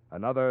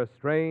 another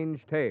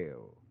strange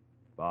tale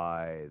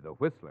by The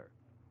Whistler.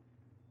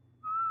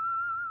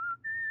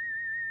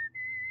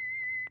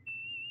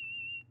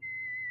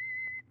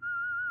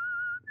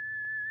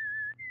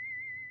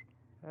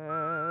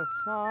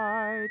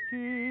 S-I-G-N-A-L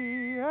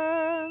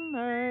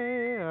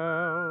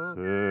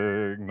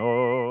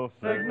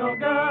Signal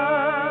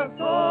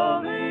gasoline.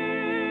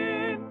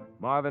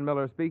 Marvin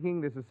Miller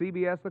speaking. This is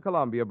CBS, the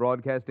Columbia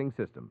Broadcasting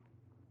System.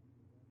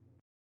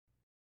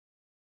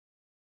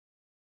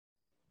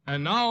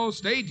 And now,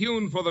 stay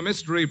tuned for the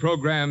mystery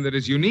program that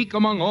is unique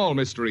among all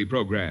mystery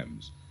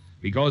programs.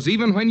 Because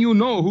even when you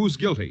know who's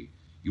guilty,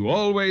 you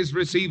always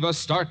receive a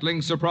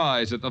startling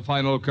surprise at the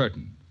final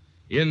curtain.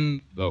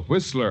 In The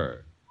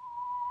Whistler.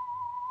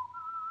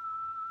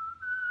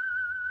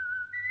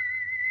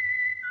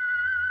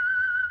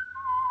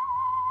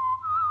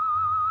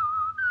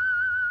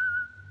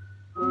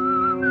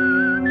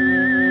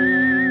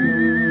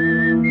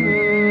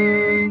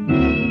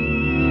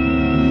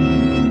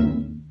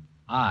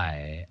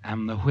 I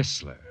am the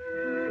Whistler.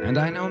 and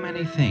I know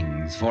many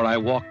things, for I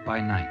walk by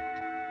night.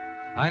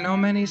 I know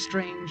many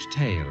strange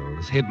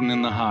tales hidden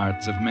in the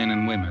hearts of men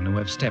and women who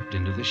have stepped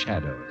into the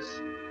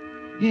shadows.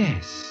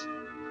 Yes,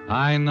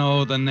 I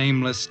know the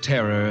nameless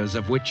terrors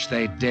of which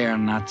they dare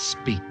not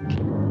speak.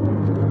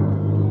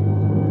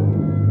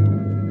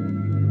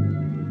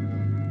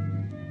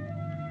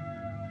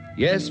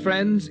 Yes,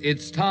 friends,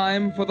 it's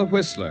time for The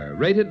Whistler,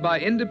 rated by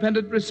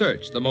independent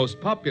research the most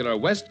popular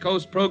West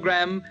Coast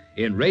program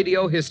in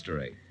radio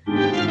history.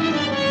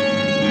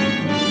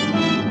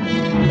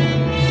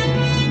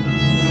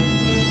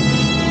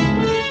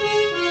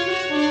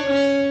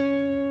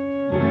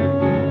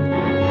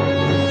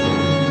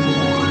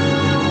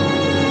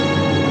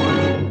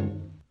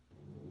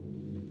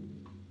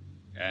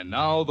 And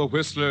now, The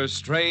Whistler's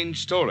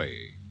strange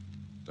story,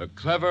 The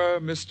Clever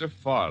Mr.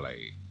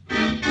 Farley.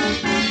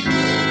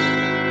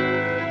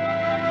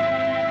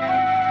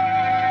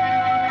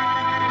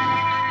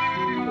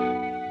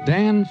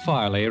 Dan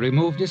Farley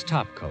removed his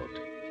topcoat,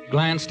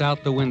 glanced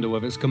out the window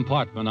of his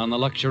compartment on the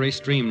luxury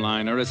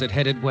streamliner as it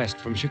headed west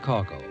from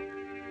Chicago,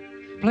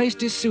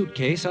 placed his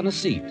suitcase on a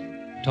seat,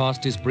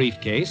 tossed his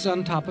briefcase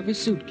on top of his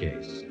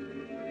suitcase.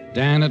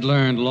 Dan had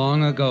learned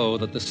long ago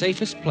that the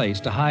safest place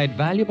to hide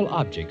valuable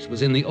objects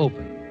was in the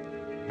open,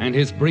 and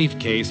his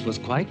briefcase was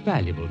quite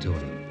valuable to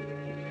him.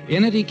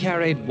 In it he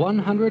carried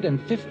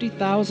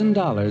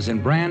 $150,000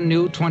 in brand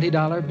new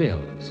 $20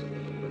 bills,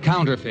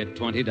 counterfeit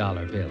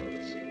 $20 bills.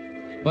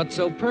 But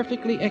so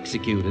perfectly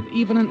executed,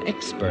 even an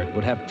expert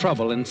would have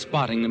trouble in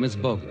spotting them as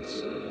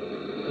bogus.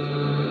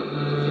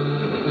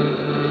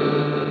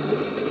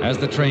 As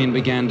the train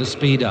began to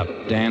speed up,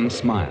 Dan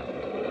smiled.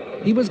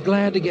 He was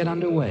glad to get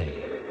underway.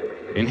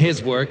 In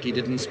his work, he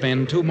didn't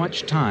spend too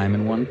much time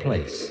in one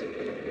place,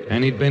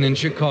 and he'd been in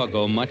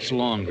Chicago much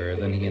longer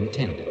than he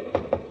intended.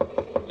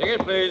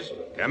 Ticket, please.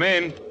 Come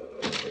in.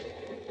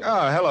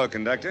 Oh, hello,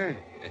 conductor.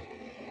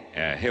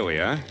 Here we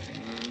are.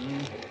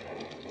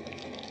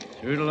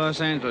 Through to Los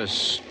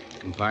Angeles.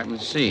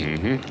 Compartment C.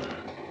 Mm-hmm.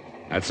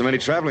 Not so many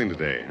traveling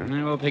today, huh?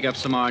 We'll pick up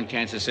some more in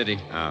Kansas City.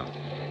 Oh.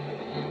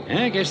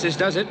 I guess this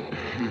does it.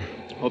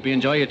 Hope you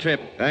enjoy your trip.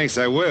 Thanks,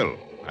 I will.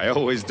 I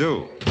always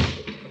do.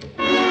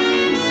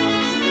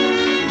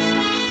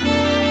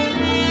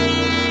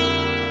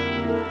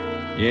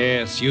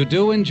 Yes, you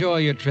do enjoy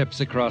your trips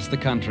across the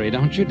country,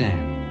 don't you,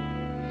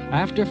 Dan?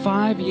 After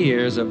 5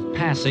 years of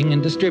passing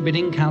and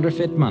distributing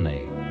counterfeit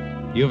money,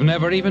 you've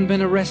never even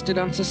been arrested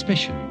on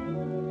suspicion.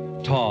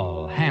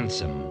 Tall,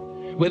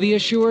 handsome, with the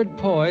assured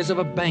poise of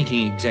a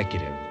banking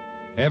executive,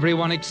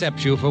 everyone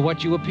accepts you for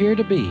what you appear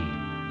to be,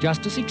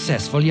 just a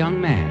successful young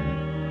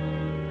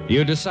man.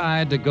 You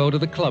decide to go to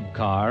the club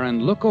car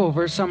and look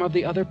over some of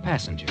the other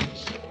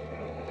passengers.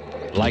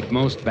 Like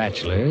most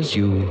bachelors,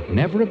 you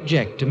never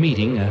object to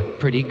meeting a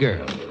pretty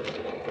girl.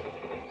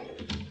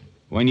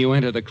 When you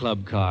enter the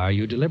club car,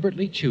 you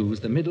deliberately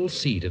choose the middle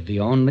seat of the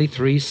only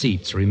 3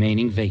 seats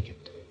remaining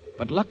vacant.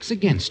 But luck's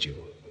against you.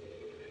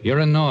 You're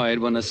annoyed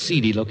when a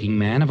seedy-looking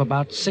man of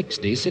about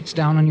 60 sits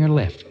down on your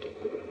left.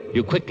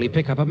 You quickly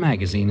pick up a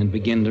magazine and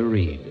begin to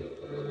read.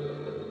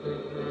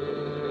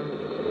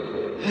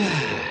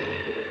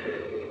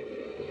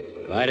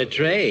 Quite a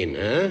train,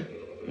 huh?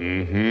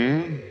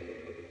 Mm-hmm.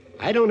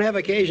 I don't have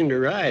occasion to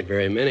ride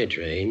very many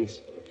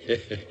trains,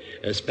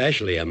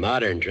 especially a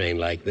modern train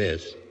like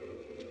this.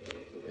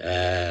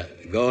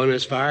 Going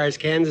as far as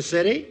Kansas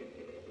City?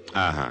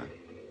 Uh-huh.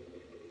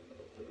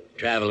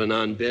 Traveling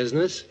on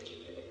business?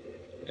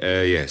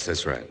 Yes,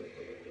 that's right.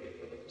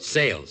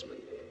 Salesman?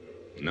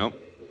 Nope.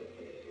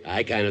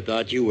 I kind of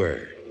thought you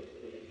were.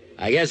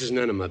 I guess it's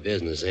none of my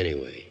business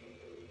anyway.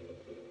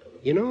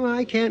 You know,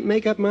 I can't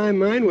make up my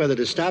mind whether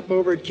to stop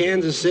over at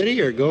Kansas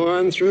City or go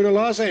on through to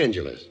Los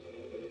Angeles.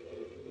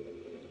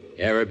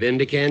 Ever been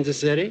to Kansas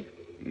City?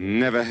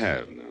 Never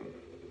have, no.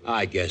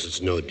 I guess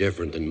it's no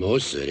different than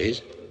most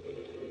cities.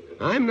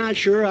 I'm not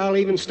sure I'll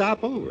even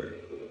stop over.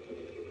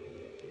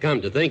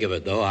 Come to think of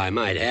it, though, I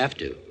might have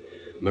to.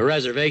 My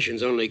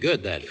reservation's only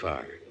good that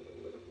far.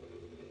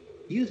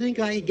 You think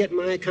I could get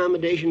my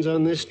accommodations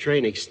on this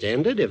train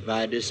extended if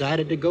I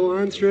decided to go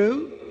on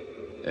through?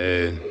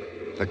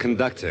 The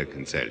conductor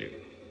can tell you.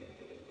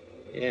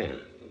 Yeah.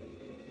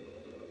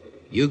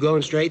 You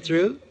going straight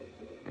through?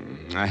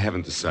 I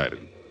haven't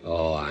decided.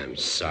 Oh, I'm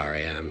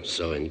sorry. I'm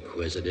so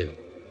inquisitive.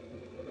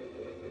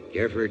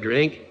 Care for a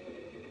drink?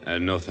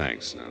 No,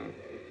 thanks, no.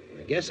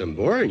 I guess I'm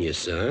boring you,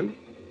 son.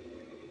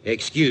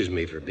 Excuse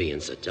me for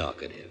being so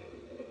talkative.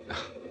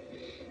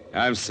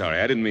 I'm sorry.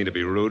 I didn't mean to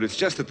be rude. It's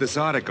just that this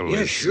article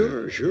Yeah, is...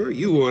 sure.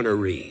 You want to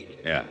read.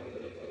 Yeah.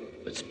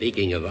 But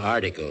speaking of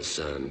articles,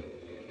 son,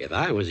 if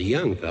I was a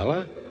young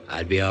fella,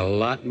 I'd be a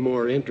lot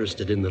more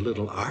interested in the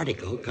little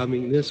article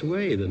coming this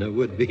way than I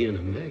would be in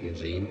a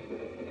magazine.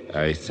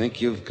 I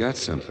think you've got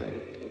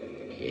something.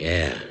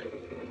 Yeah.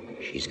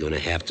 She's going to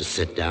have to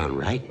sit down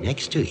right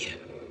next to you.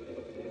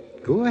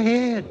 Go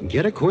ahead and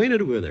get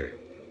acquainted with her.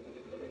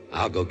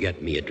 I'll go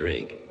get me a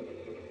drink.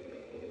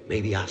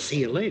 Maybe I'll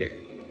see you later.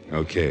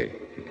 Okay.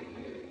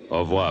 Au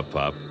revoir,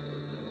 Pop.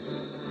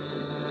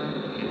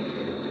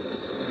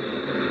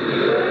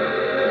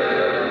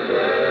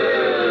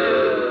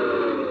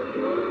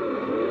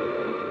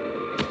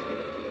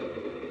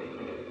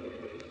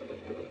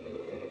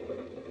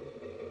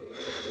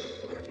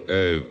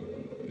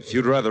 If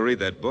you'd rather read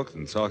that book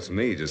than talk to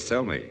me, just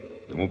tell me.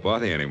 I won't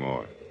bother you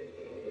anymore.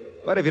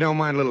 But if you don't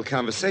mind a little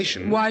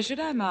conversation... Why should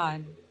I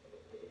mind?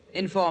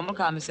 Informal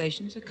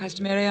conversations are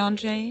customary on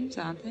trains,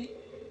 aren't they?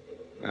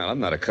 Well, I'm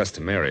not a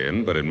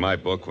customarian, but in my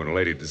book, when a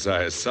lady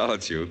desires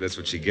solitude, that's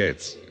what she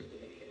gets.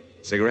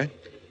 Cigarette?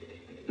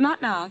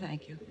 Not now,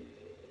 thank you.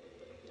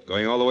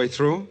 Going all the way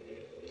through?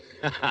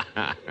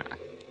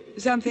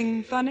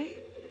 Something funny?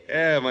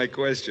 Yeah, my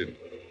question.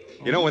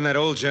 You know, when that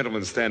old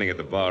gentleman standing at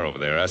the bar over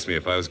there asked me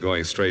if I was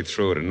going straight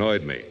through, it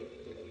annoyed me.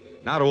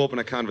 Now, to open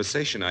a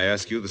conversation, I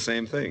ask you the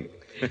same thing.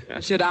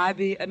 Should I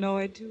be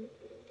annoyed, too?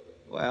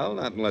 Well,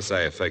 not unless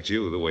I affect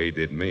you the way he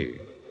did me.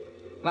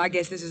 Well, I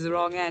guess this is the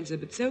wrong answer,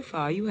 but so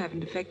far you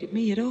haven't affected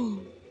me at all.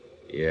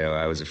 Yeah,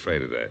 I was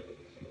afraid of that.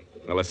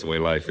 Well, that's the way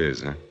life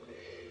is, huh?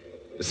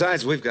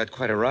 Besides, we've got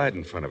quite a ride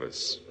in front of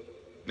us.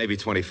 Maybe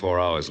 24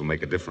 hours will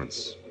make a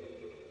difference.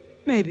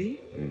 Maybe.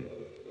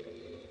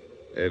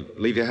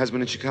 Leave your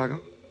husband in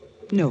Chicago?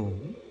 No.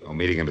 Oh,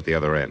 meeting him at the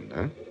other end,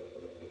 huh?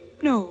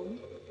 No.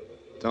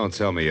 Don't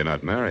tell me you're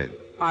not married.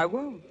 I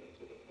won't.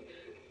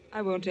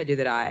 I won't tell you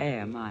that I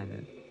am,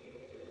 either.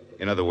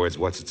 In other words,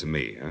 what's it to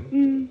me, huh?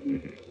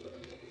 Mm-hmm.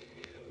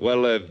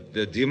 Well,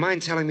 do you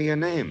mind telling me your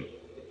name?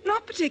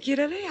 Not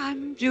particularly.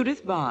 I'm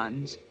Judith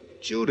Barnes.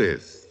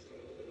 Judith.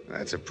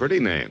 That's a pretty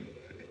name.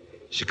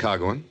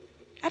 Chicagoan?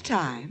 At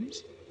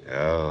times.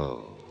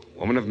 Oh,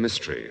 woman of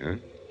mystery, huh?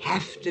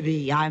 Have to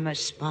be. I'm a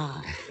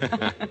spy.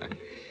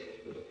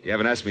 You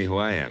haven't asked me who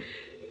I am.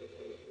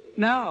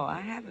 No, I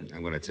haven't.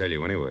 I'm going to tell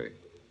you anyway.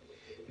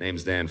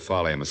 Name's Dan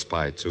Foley. I'm a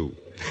spy, too.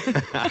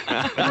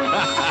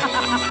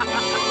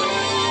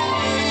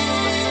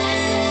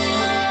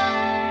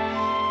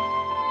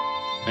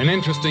 An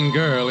interesting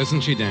girl,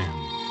 isn't she, Dan?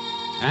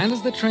 And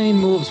as the train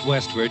moves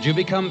westward, you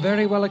become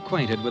very well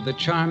acquainted with the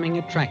charming,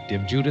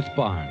 attractive Judith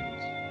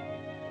Barnes.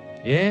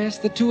 Yes,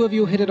 the two of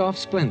you hit it off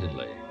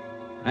splendidly.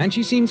 And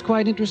she seems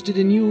quite interested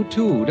in you,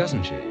 too,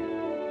 doesn't she?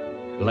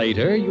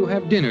 Later, you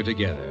have dinner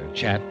together,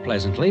 chat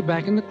pleasantly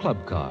back in the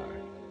club car.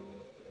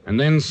 And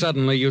then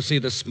suddenly you see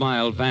the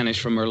smile vanish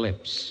from her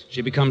lips.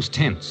 She becomes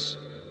tense.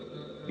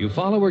 You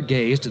follow her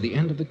gaze to the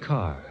end of the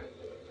car,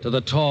 to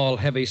the tall,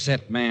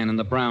 heavy-set man in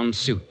the brown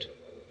suit.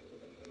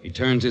 He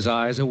turns his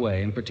eyes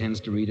away and pretends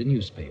to read a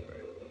newspaper.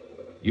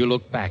 You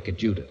look back at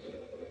Judith.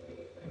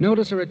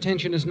 Notice her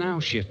attention is now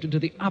shifted to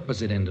the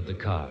opposite end of the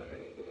car,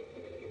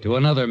 to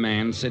another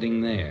man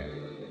sitting there.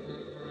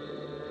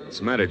 What's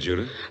the matter,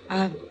 Judith?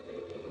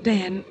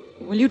 Dan,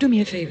 will you do me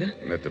a favor?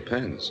 That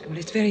depends. Well,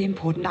 it's very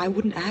important. I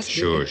wouldn't ask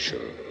Sure.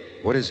 you.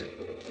 What is it?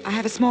 I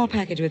have a small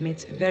package with me.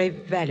 It's a very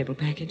valuable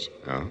package.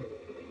 Oh?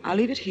 I'll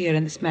leave it here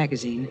in this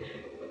magazine.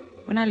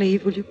 When I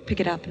leave, will you pick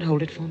it up and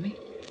hold it for me?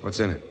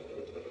 What's in it?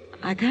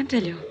 I can't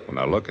tell you. Well,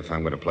 now, look, if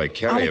I'm going to play I'll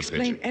carrier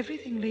explain pigeon...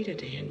 everything later,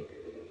 Dan.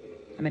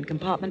 I'm in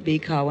compartment B,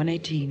 car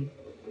 118.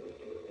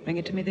 Bring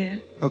it to me there.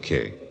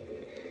 Okay.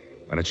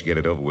 Why don't you get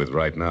it over with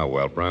right now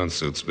while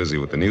Brownsuit's busy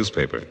with the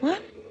newspaper? What?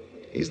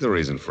 He's the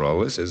reason for all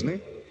this, isn't he?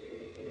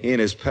 He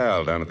and his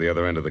pal down at the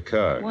other end of the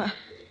car. What?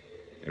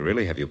 They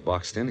really have you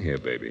boxed in here,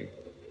 baby.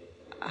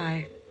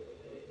 I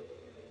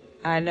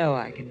know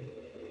I can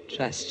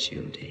trust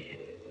you, Dan.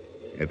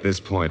 At this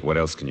point, what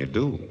else can you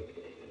do?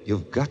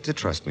 You've got to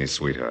trust me,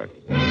 sweetheart.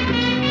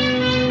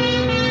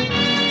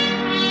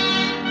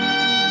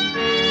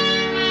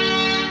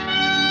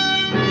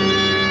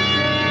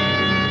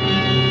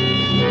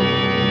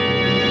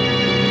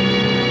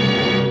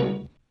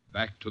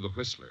 Back to the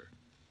Whistler.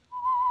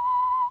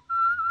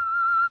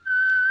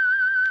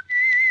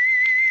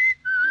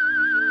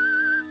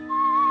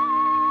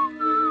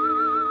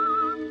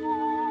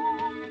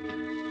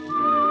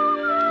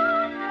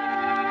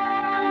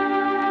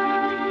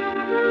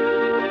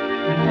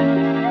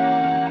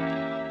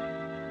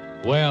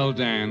 Well,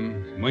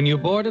 Dan, when you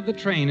boarded the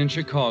train in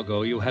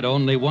Chicago, you had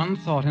only one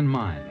thought in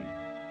mind: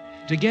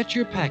 to get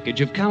your package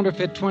of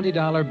counterfeit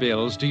 $20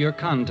 bills to your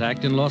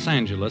contact in Los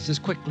Angeles as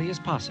quickly as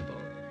possible.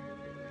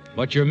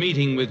 But your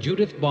meeting with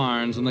Judith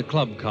Barnes in the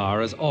club car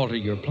has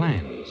altered your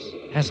plans,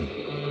 hasn't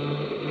it?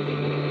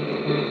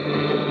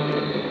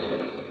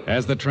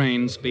 As the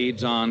train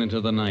speeds on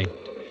into the night,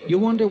 you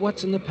wonder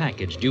what's in the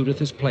package Judith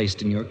has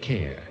placed in your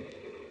care.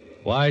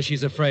 Why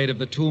she's afraid of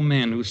the two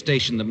men who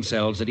station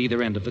themselves at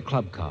either end of the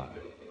club car.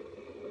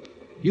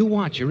 You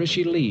watch her as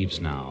she leaves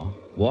now,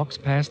 walks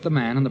past the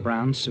man in the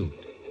brown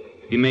suit.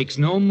 He makes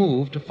no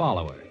move to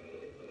follow her.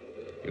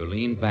 You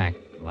lean back,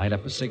 light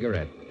up a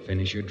cigarette,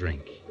 finish your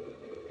drink.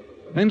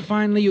 Then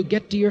finally you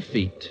get to your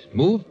feet,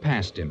 move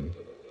past him,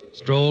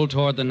 stroll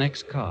toward the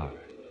next car.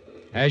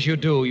 As you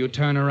do, you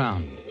turn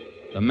around.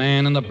 The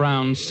man in the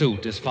brown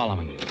suit is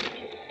following you.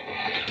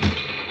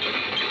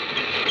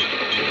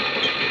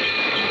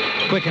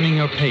 Quickening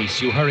your pace,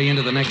 you hurry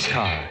into the next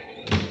car.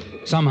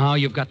 Somehow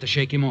you've got to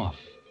shake him off.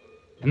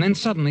 And then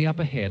suddenly up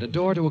ahead, a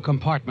door to a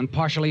compartment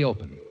partially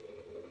open.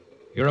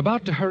 You're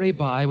about to hurry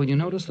by when you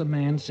notice the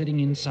man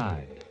sitting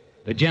inside,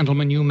 the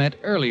gentleman you met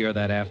earlier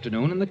that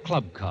afternoon in the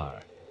club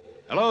car.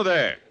 Hello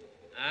there.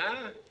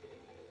 Huh?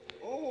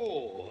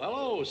 Oh,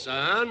 hello,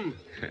 son.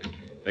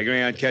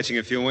 Figuring on catching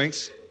a few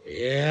winks?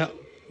 Yeah,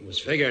 was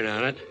figuring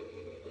on it.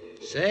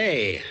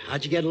 Say,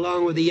 how'd you get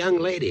along with the young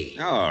lady?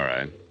 Oh, all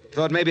right.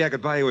 Thought maybe I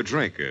could buy you a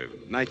drink, a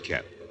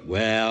nightcap.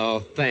 Well,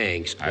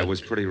 thanks, but... I was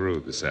pretty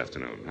rude this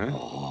afternoon, huh?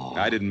 Oh.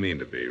 I didn't mean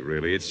to be,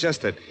 really. It's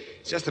just that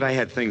I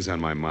had things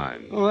on my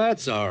mind. Oh,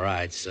 that's all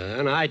right,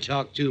 son. I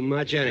talk too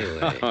much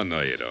anyway. Oh,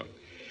 no, you don't.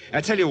 I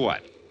tell you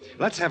what.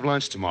 Let's have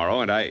lunch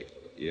tomorrow, and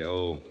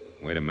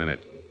wait a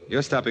minute.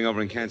 You're stopping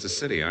over in Kansas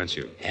City, aren't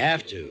you?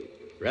 Have to.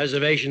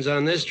 Reservations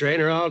on this train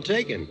are all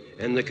taken,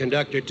 and the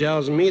conductor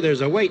tells me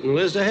there's a waiting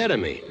list ahead of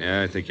me.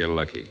 Yeah, I think you're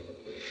lucky.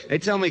 They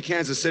tell me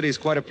Kansas City's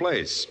quite a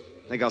place.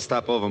 I think I'll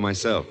stop over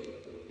myself.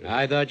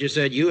 I thought you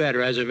said you had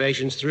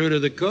reservations through to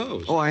the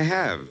coast. Oh, I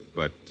have,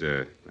 but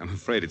I'm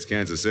afraid it's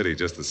Kansas City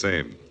just the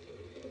same.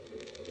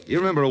 You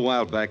remember a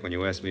while back when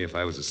you asked me if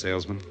I was a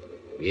salesman?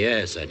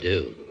 Yes, I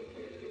do.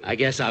 I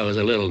guess I was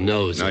a little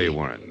nosy. No, you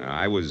weren't. No,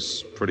 I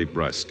was pretty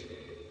brusque.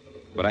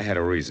 But I had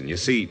a reason. You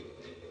see,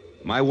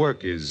 my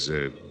work is,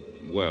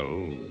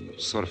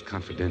 sort of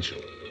confidential.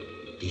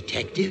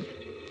 Detective?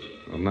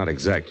 Well, not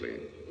exactly.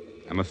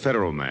 I'm a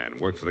federal man,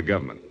 work for the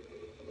government.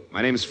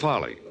 My name's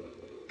Farley.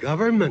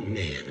 Government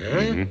man, huh?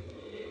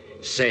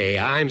 Mm-hmm. Say,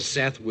 I'm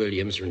Seth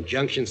Williams from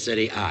Junction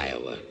City,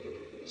 Iowa.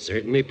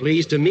 Certainly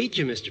pleased to meet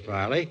you, Mr.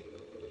 Farley.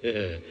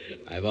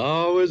 I've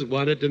always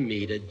wanted to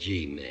meet a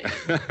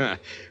G-man.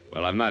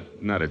 Well, I'm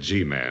not a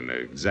G-man,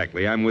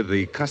 exactly. I'm with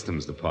the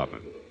Customs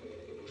Department.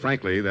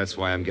 Frankly, that's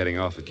why I'm getting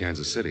off at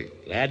Kansas City.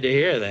 Glad to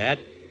hear that.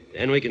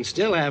 Then we can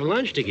still have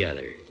lunch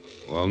together.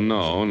 Well,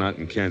 no, not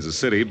in Kansas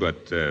City,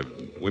 but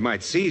we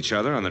might see each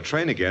other on the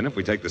train again if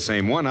we take the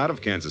same one out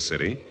of Kansas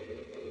City.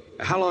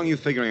 How long are you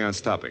figuring on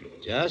stopping?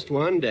 Just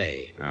one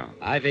day. Oh.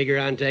 I figure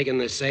on taking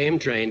the same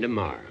train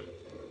tomorrow.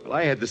 Well,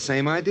 I had the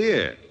same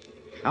idea.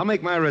 I'll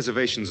make my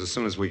reservations as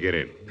soon as we get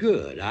in.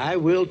 Good. I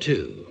will,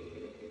 too.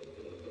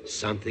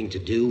 Something to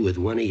do with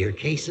one of your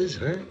cases,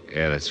 huh?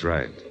 Yeah, that's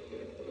right.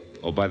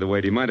 Oh, by the way,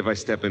 do you mind if I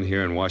step in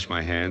here and wash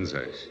my hands?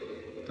 I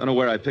don't know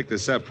where I picked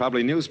this up.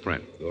 Probably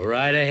newsprint. Go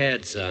right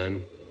ahead,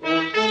 son.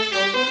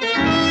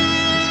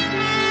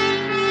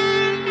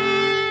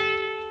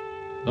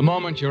 The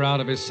moment you're out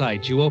of his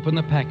sight, you open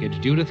the package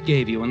Judith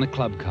gave you in the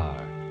club car.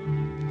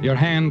 Your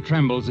hand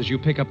trembles as you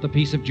pick up the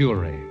piece of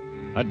jewelry.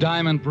 A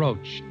diamond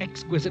brooch,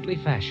 exquisitely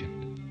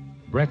fashioned.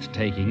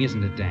 Breathtaking,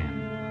 isn't it,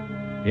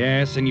 Dan?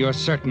 Yes, and you're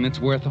certain it's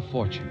worth a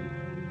fortune.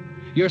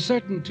 You're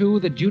certain,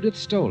 too, that Judith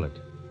stole it.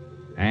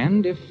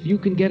 And if you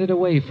can get it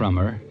away from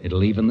her,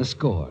 it'll even the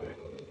score.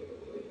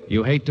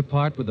 You hate to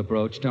part with the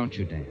brooch, don't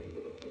you, Dan?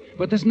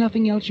 But there's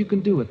nothing else you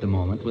can do at the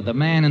moment with the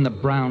man in the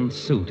brown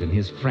suit and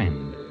his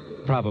friend,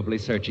 probably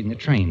searching the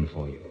train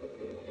for you.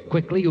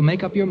 Quickly, you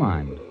make up your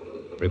mind.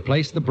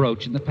 Replace the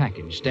brooch in the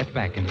package. Step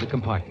back into the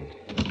compartment.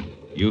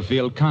 You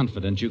feel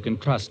confident you can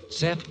trust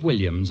Seth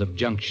Williams of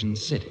Junction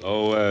City.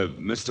 Oh,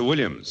 Mr.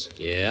 Williams.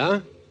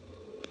 Yeah?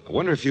 I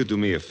wonder if you'd do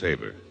me a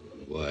favor.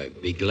 Why,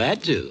 be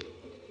glad to.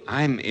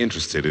 I'm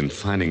interested in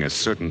finding a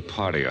certain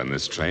party on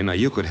this train. Now,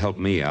 you could help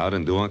me out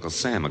and do Uncle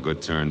Sam a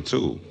good turn,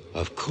 too.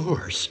 Of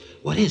course.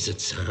 What is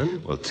it,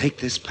 son? Well, take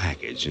this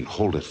package and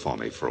hold it for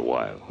me for a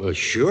while. Well,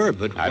 sure,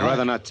 but I'd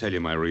rather not tell you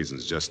my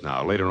reasons just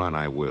now. Later on,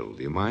 I will.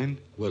 Do you mind?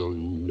 Well,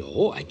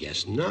 no, I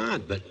guess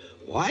not. But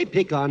why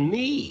pick on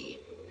me?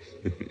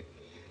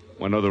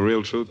 Want to know the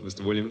real truth,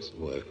 Mr. Williams?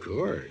 Well, of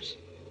course.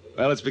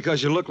 Well, it's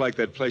because you look like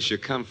that place you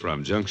come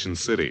from, Junction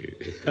City.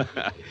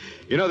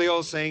 You know the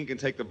old saying, you can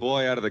take the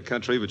boy out of the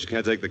country, but you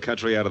can't take the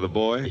country out of the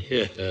boy?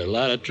 Yeah, a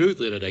lot of truth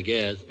in it, I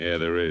guess. Yeah,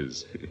 there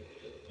is.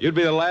 You'd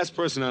be the last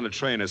person on a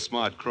train a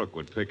smart crook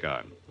would pick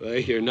on. Well,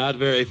 you're not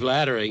very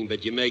flattering,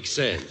 but you make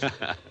sense.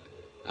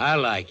 I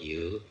like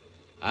you.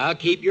 I'll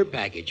keep your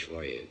package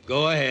for you.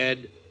 Go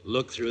ahead,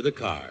 look through the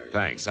car.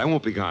 Thanks. I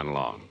won't be gone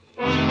long.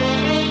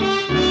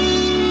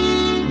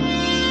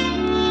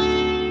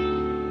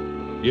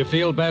 You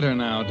feel better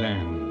now,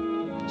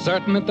 Dan.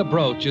 Certain that the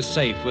brooch is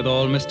safe with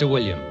old Mr.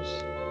 Williams.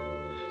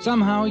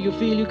 Somehow you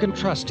feel you can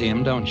trust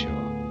him, don't you?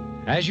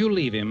 As you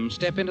leave him,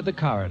 step into the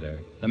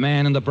corridor. The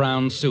man in the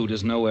brown suit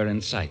is nowhere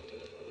in sight.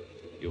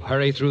 You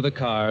hurry through the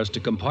cars to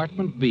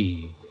compartment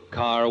B,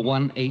 car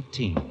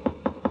 118.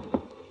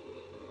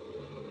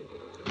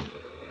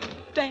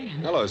 Dan.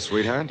 Hello,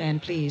 sweetheart.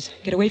 Dan, please,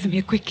 get away from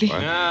here quickly.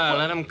 What? Ah,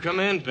 let him come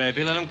in,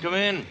 baby. Let him come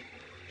in.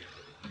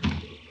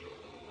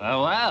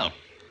 Oh, well.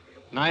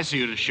 Nice of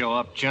you to show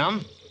up,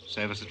 chum.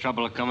 Save us the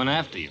trouble of coming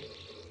after you.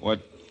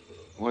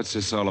 What's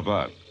this all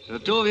about? So the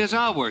two of you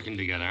are working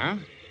together, huh?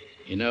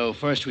 You know,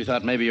 first we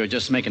thought maybe you were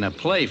just making a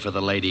play for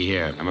the lady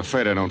here. I'm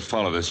afraid I don't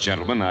follow this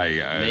gentleman.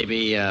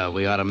 Maybe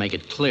we ought to make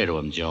it clear to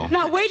him, Joe.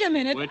 Now, wait a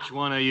minute. Which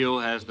one of you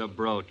has the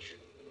brooch?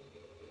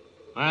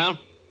 Well?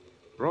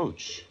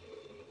 Brooch?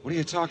 What are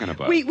you talking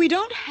about? We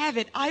don't have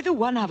it, either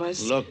one of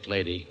us. Look,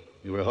 lady,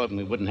 we were hoping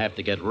we wouldn't have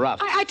to get rough.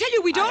 I tell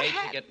you, we don't I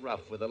hate to get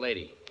rough with a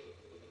lady.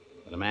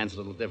 But a man's a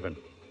little different.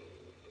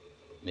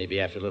 Maybe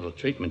after a little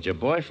treatment, your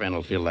boyfriend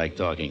will feel like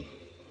talking.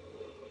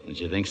 Don't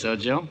you think so,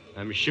 Joe?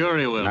 I'm sure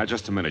he will. Now,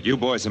 just a minute. You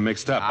boys are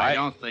mixed up. I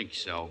don't think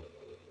so.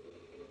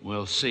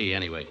 We'll see,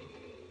 anyway.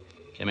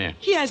 Come here.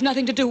 He has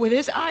nothing to do with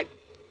this. I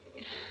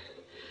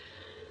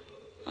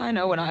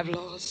know when I've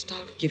lost,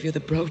 I'll give you the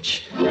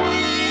brooch.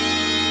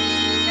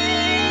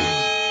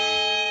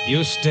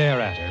 You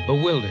stare at her,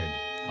 bewildered,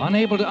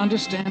 unable to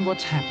understand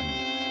what's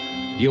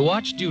happened. You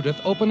watch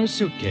Judith open her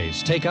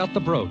suitcase, take out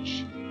the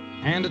brooch,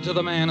 hand it to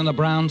the man in the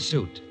brown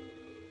suit.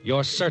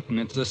 You're certain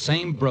it's the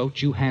same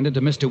brooch you handed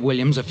to Mr.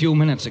 Williams a few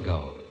minutes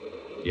ago.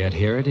 Yet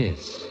here it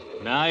is.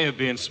 Now you're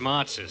being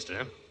smart,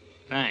 sister.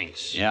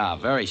 Thanks. Yeah,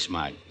 very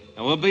smart.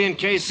 And we'll be in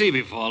KC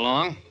before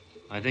long.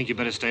 I think you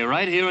better stay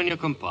right here in your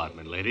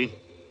compartment, lady.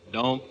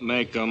 Don't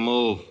make a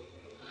move.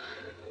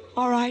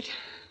 All right.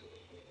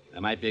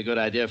 That might be a good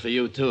idea for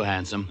you, too,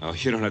 handsome. Oh,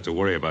 you don't have to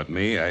worry about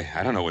me.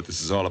 I don't know what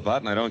this is all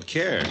about, and I don't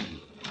care.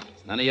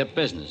 It's none of your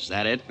business. Is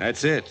that it?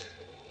 That's it.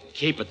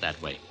 Keep it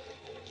that way.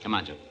 Come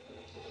on, Joe.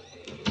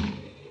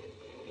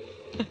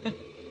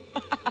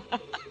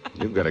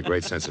 You've got a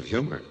great sense of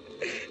humor.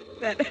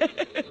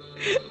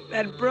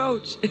 That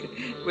brooch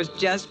was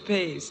just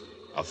paste.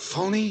 A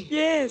phony?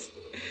 Yes.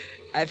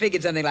 I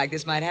figured something like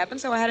this might happen,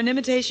 so I had an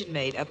imitation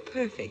made. A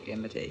perfect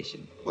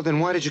imitation. Well, then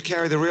why did you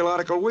carry the real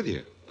article with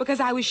you? Because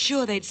I was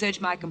sure they'd search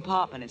my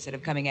compartment instead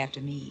of coming after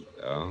me.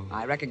 Oh?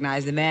 I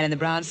recognized the man in the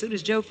brown suit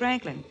as Joe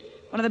Franklin,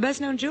 one of the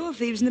best-known jewel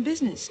thieves in the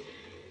business.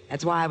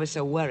 That's why I was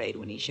so worried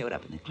when he showed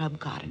up in the club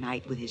car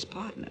tonight with his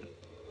partner.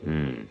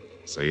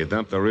 So you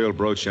dumped the real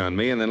brooch on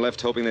me and then left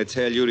hoping they'd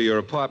tail you to your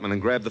apartment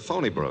and grab the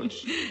phony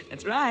brooch.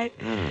 That's right.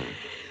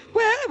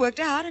 Well, it worked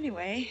out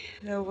anyway.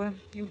 Though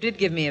you did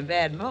give me a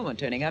bad moment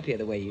turning up here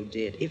the way you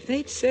did. If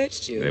they'd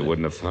searched you... They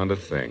wouldn't have found a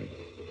thing.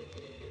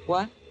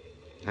 What?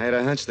 I had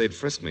a hunch they'd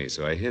frisk me,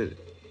 so I hid it.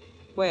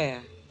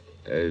 Where?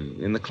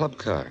 In the club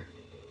car.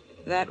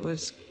 That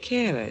was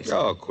careless.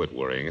 Oh, quit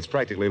worrying. It's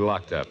practically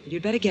locked up.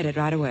 You'd better get it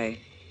right away.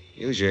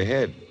 Use your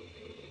head.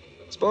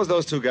 Suppose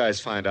those two guys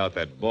find out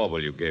that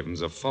bauble you gave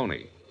them's a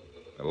phony.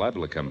 They're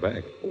liable to come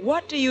back.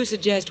 What do you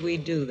suggest we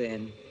do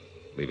then?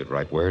 Leave it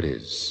right where it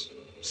is.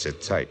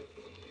 Sit tight.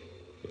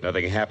 If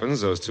nothing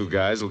happens, those two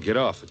guys will get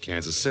off at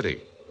Kansas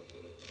City.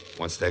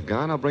 Once they're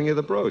gone, I'll bring you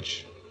the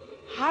brooch.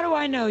 How do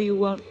I know you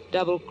won't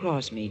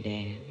double-cross me,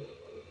 Dan?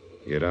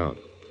 You don't.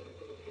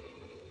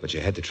 But you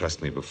had to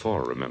trust me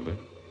before, remember?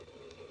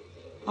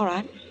 All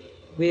right.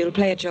 We'll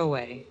play it your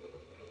way.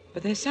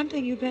 But there's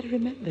something you'd better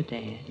remember,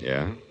 Dan.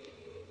 Yeah?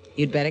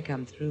 You'd better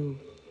come through.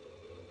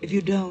 If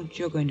you don't,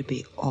 you're going to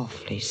be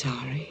awfully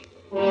sorry.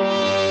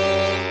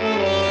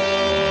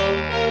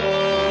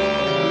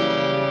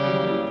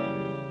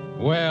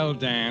 Well,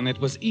 Dan, it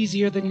was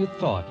easier than you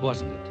thought,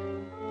 wasn't it?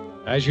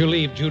 As you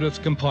leave Judith's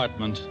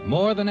compartment,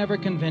 more than ever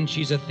convinced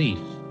she's a thief,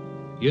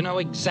 you know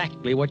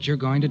exactly what you're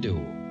going to do.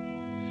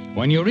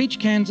 When you reach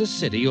Kansas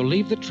City, you'll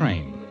leave the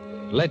train.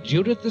 Let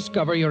Judith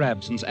discover your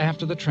absence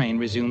after the train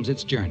resumes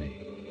its journey.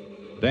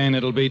 Then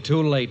it'll be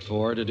too late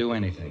for her to do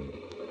anything.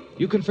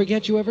 You can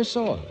forget you ever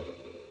saw her.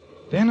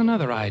 Then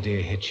another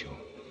idea hits you.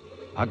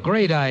 A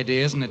great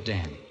idea, isn't it,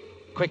 Dan?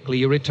 Quickly,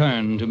 you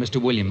return to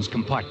Mr. Williams'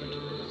 compartment.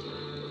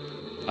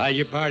 Had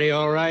your party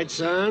all right,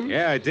 son?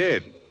 Yeah, I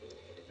did.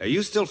 Are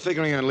you still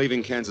figuring on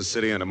leaving Kansas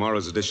City on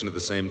tomorrow's edition of the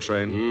same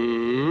train?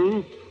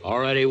 Mm-hmm.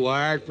 Already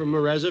wired from my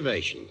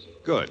reservations.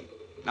 Good.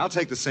 I'll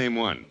take the same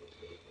one.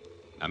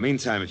 Now,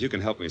 meantime, if you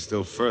can help me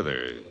still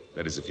further,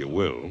 that is, if you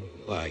will.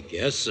 Well, I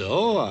guess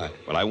so.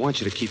 Well, I want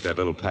you to keep that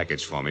little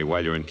package for me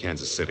while you're in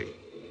Kansas City.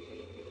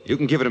 You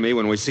can give it to me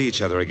when we see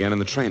each other again in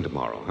the train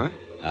tomorrow, huh?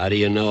 How do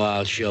you know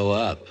I'll show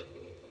up?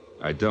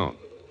 I don't.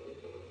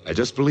 I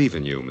just believe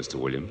in you, Mr.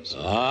 Williams.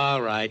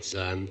 All right,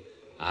 son.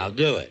 I'll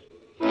do it.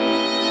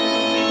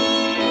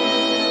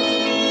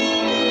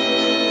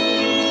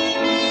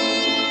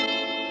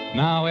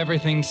 Now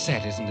everything's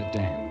set, isn't it,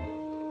 Dan?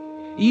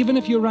 Even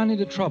if you run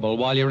into trouble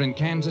while you're in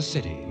Kansas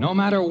City, no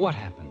matter what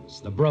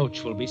happens, the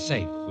brooch will be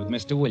safe with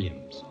Mr.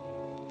 Williams.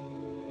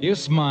 You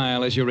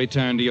smile as you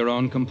return to your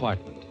own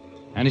compartment.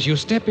 And as you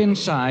step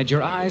inside,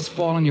 your eyes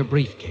fall on your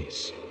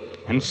briefcase.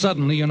 And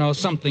suddenly you know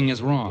something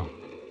is wrong.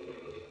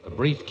 The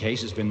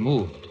briefcase has been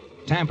moved,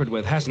 tampered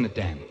with, hasn't it,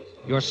 Dan?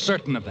 You're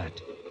certain of that.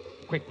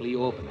 Quickly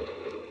you open it.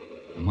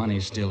 The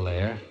money's still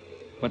there,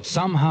 but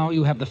somehow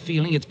you have the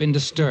feeling it's been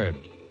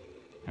disturbed.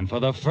 And for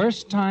the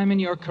first time in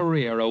your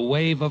career, a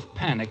wave of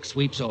panic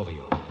sweeps over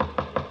you.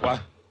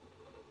 What?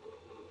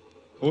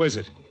 Who is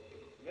it?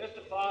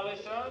 Mr. Farley,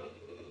 son?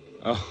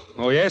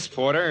 Oh, yes,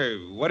 Porter.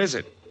 What is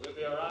it? We'll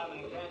be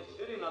arriving in Kansas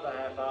City in another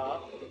half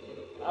hour.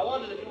 I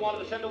wondered if you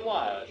wanted to send a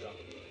wire or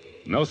something.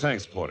 No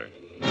thanks, Porter.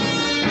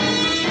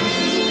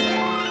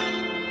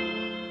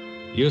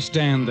 You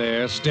stand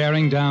there,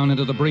 staring down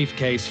into the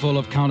briefcase full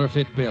of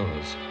counterfeit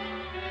bills.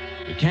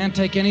 You can't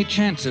take any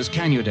chances,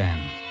 can you,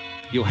 Dan?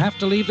 You have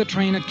to leave the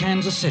train at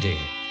Kansas City.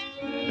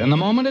 Then the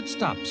moment it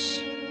stops,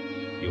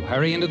 you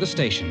hurry into the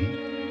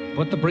station,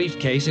 put the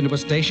briefcase into a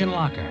station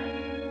locker.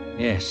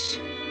 Yes,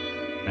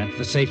 that's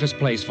the safest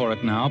place for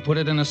it now. Put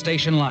it in a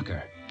station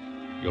locker.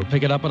 You'll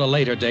pick it up at a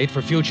later date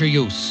for future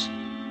use.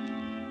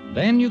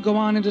 Then you go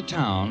on into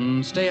town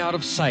and stay out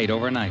of sight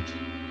overnight.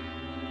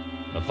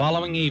 The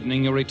following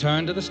evening, you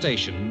return to the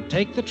station,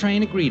 take the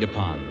train agreed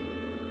upon,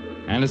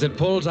 And as it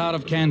pulls out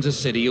of Kansas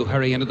City, you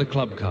hurry into the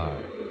club car.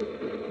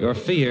 Your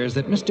fears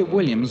that Mr.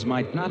 Williams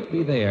might not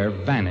be there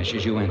vanish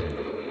as you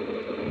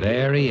enter.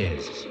 There he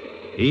is.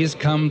 He's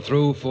come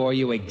through for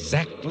you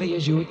exactly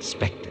as you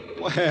expected.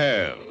 Well,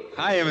 hiya,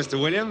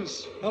 Mr.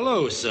 Williams.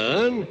 Hello,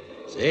 son.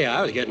 Say,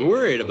 I was getting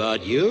worried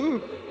about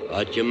you.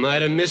 Thought you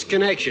might have missed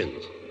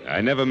connections. I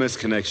never miss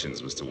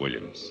connections, Mr.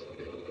 Williams.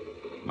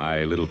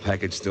 My little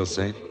package still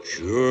safe?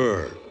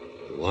 Sure.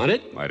 Want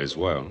it? Might as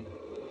well.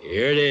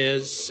 Here it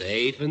is,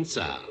 safe and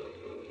sound.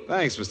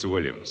 Thanks, Mr.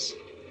 Williams.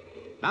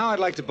 Now I'd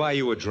like to buy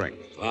you a drink.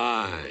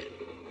 Fine.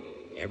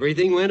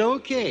 Everything went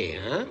okay,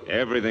 huh?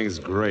 Everything's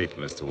great,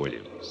 Mr.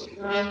 Williams.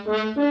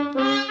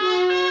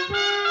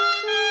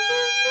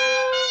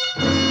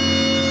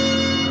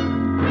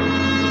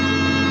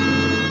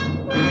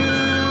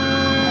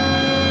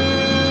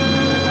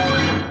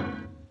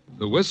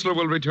 The Whistler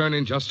will return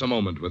in just a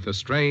moment with a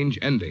strange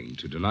ending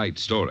to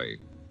tonight's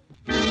story.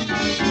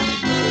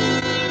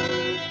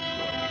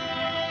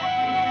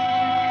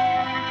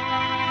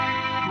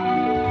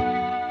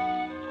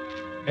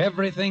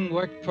 Everything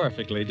worked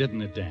perfectly,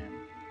 didn't it,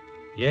 Dan?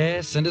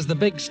 Yes, and as the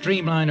big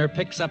streamliner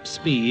picks up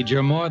speed,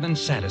 you're more than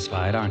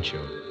satisfied, aren't you?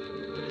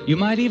 You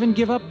might even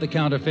give up the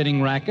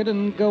counterfeiting racket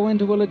and go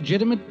into a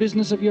legitimate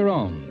business of your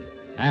own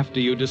after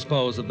you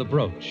dispose of the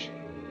brooch.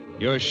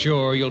 You're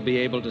sure you'll be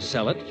able to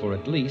sell it for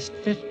at least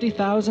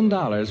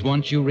 $50,000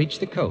 once you reach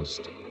the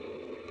coast.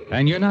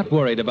 And you're not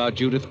worried about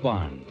Judith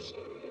Barnes.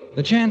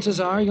 The chances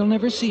are you'll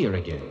never see her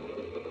again.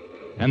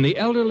 And the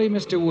elderly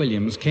Mr.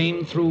 Williams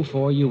came through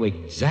for you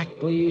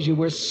exactly as you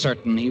were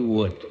certain he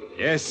would.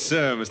 Yes,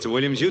 sir, Mr.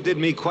 Williams. You did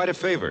me quite a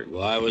favor.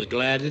 Well, I was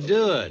glad to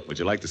do it. Would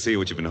you like to see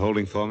what you've been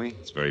holding for me?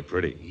 It's very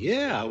pretty.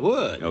 Yeah, I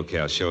would. Okay,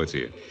 I'll show it to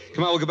you.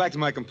 Come on, we'll go back to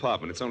my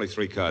compartment. It's only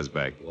 3 cars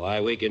back.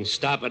 Why, we can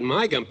stop at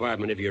my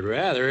compartment if you'd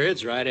rather.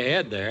 It's right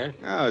ahead there.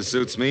 Oh, it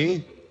suits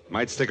me.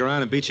 Might stick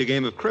around and beat you a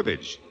game of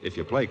cribbage, if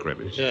you play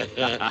cribbage.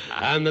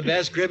 I'm the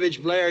best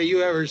cribbage player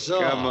you ever saw.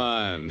 Come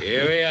on.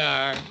 Here we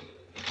are.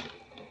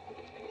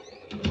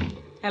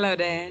 Hello,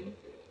 Dan.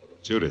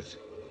 Judith,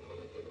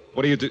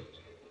 what do you do?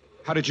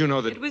 How did you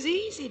know that... It was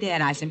easy,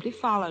 Dan. I simply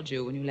followed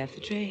you when you left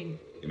the train.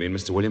 You mean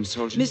Mr. Williams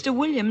told you? Mr.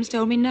 Williams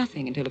told me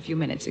nothing until a few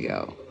minutes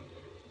ago.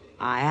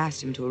 I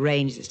asked him to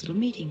arrange this little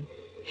meeting.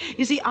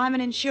 You see, I'm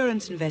an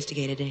insurance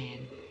investigator,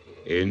 Dan.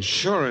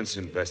 Insurance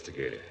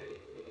investigator?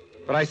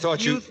 But I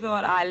thought you... You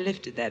thought I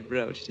lifted that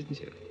brooch, didn't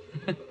you?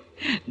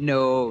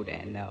 No,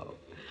 Dan, no.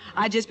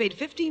 I just paid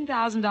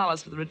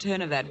 $15,000 for the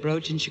return of that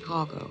brooch in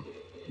Chicago.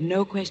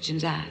 No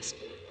questions asked.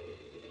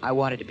 I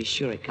wanted to be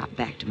sure it got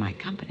back to my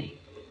company.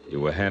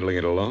 You were handling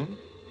it alone?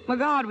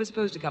 McGard was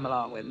supposed to come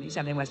along with me.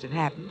 Something must have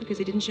happened because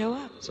he didn't show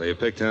up. So you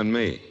picked on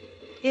me?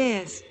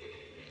 Yes.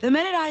 The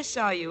minute I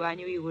saw you, I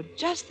knew you were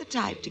just the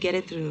type to get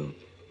it through.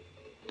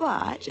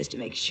 But, just to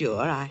make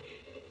sure, I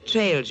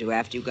trailed you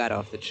after you got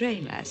off the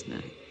train last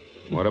night.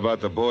 What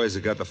about the boys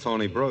that got the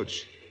phony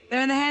brooch?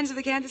 They're in the hands of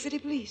the Kansas City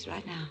police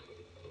right now.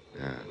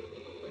 Yeah.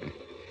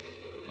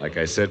 Like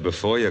I said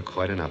before, you're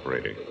quite an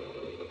operator.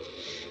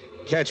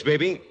 Catch,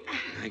 baby.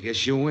 I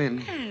guess you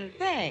win. Oh,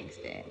 thanks,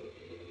 Dan.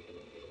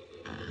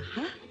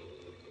 Uh-huh.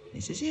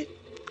 This is it.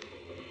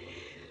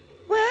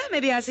 Well,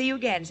 maybe I'll see you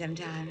again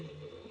sometime.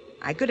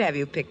 I could have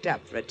you picked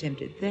up for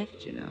attempted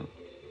theft, you know.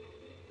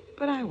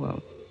 But I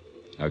won't.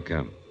 How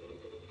come?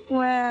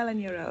 Well, in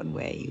your own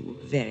way, you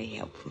were very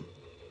helpful.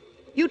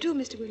 You too,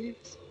 Mr.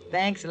 Williams.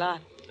 Thanks a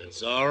lot.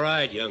 That's all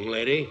right, young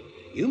lady.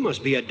 You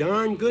must be a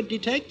darn good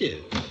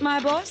detective. My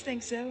boss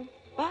thinks so.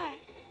 Bye.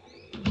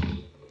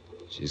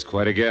 She's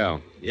quite a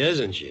gal.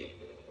 Isn't she?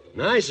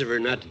 Nice of her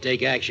not to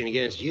take action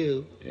against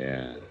you.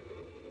 Yeah.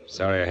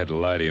 Sorry I had to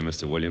lie to you,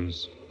 Mr.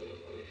 Williams.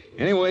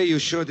 Anyway, you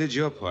sure did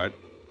your part.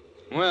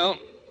 Well,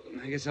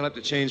 I guess I'll have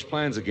to change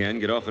plans again,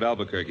 get off at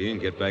Albuquerque,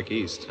 and get back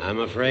east. I'm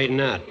afraid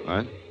not.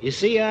 What? You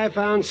see, I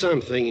found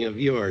something of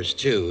yours,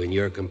 too, in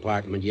your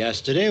compartment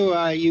yesterday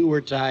while you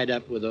were tied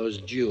up with those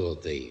jewel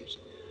thieves.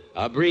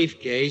 A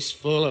briefcase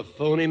full of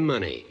phony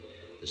money.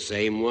 The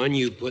same one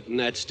you put in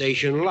that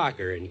station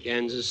locker in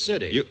Kansas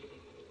City.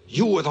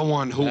 You were the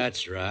one who...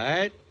 That's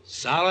right.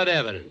 Solid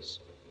evidence.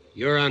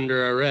 You're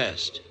under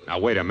arrest. Now,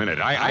 wait a minute.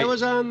 I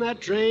was on that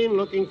train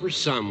looking for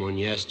someone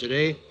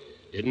yesterday.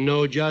 Didn't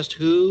know just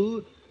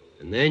who,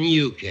 and then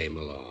you came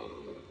along.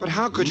 But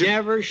how could you...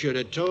 Never should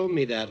have told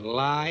me that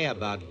lie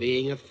about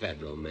being a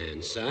federal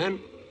man, son.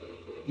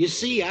 You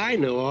see, I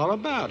know all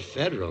about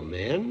federal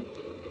men.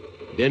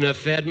 Been a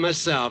Fed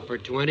myself for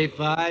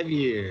 25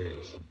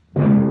 years.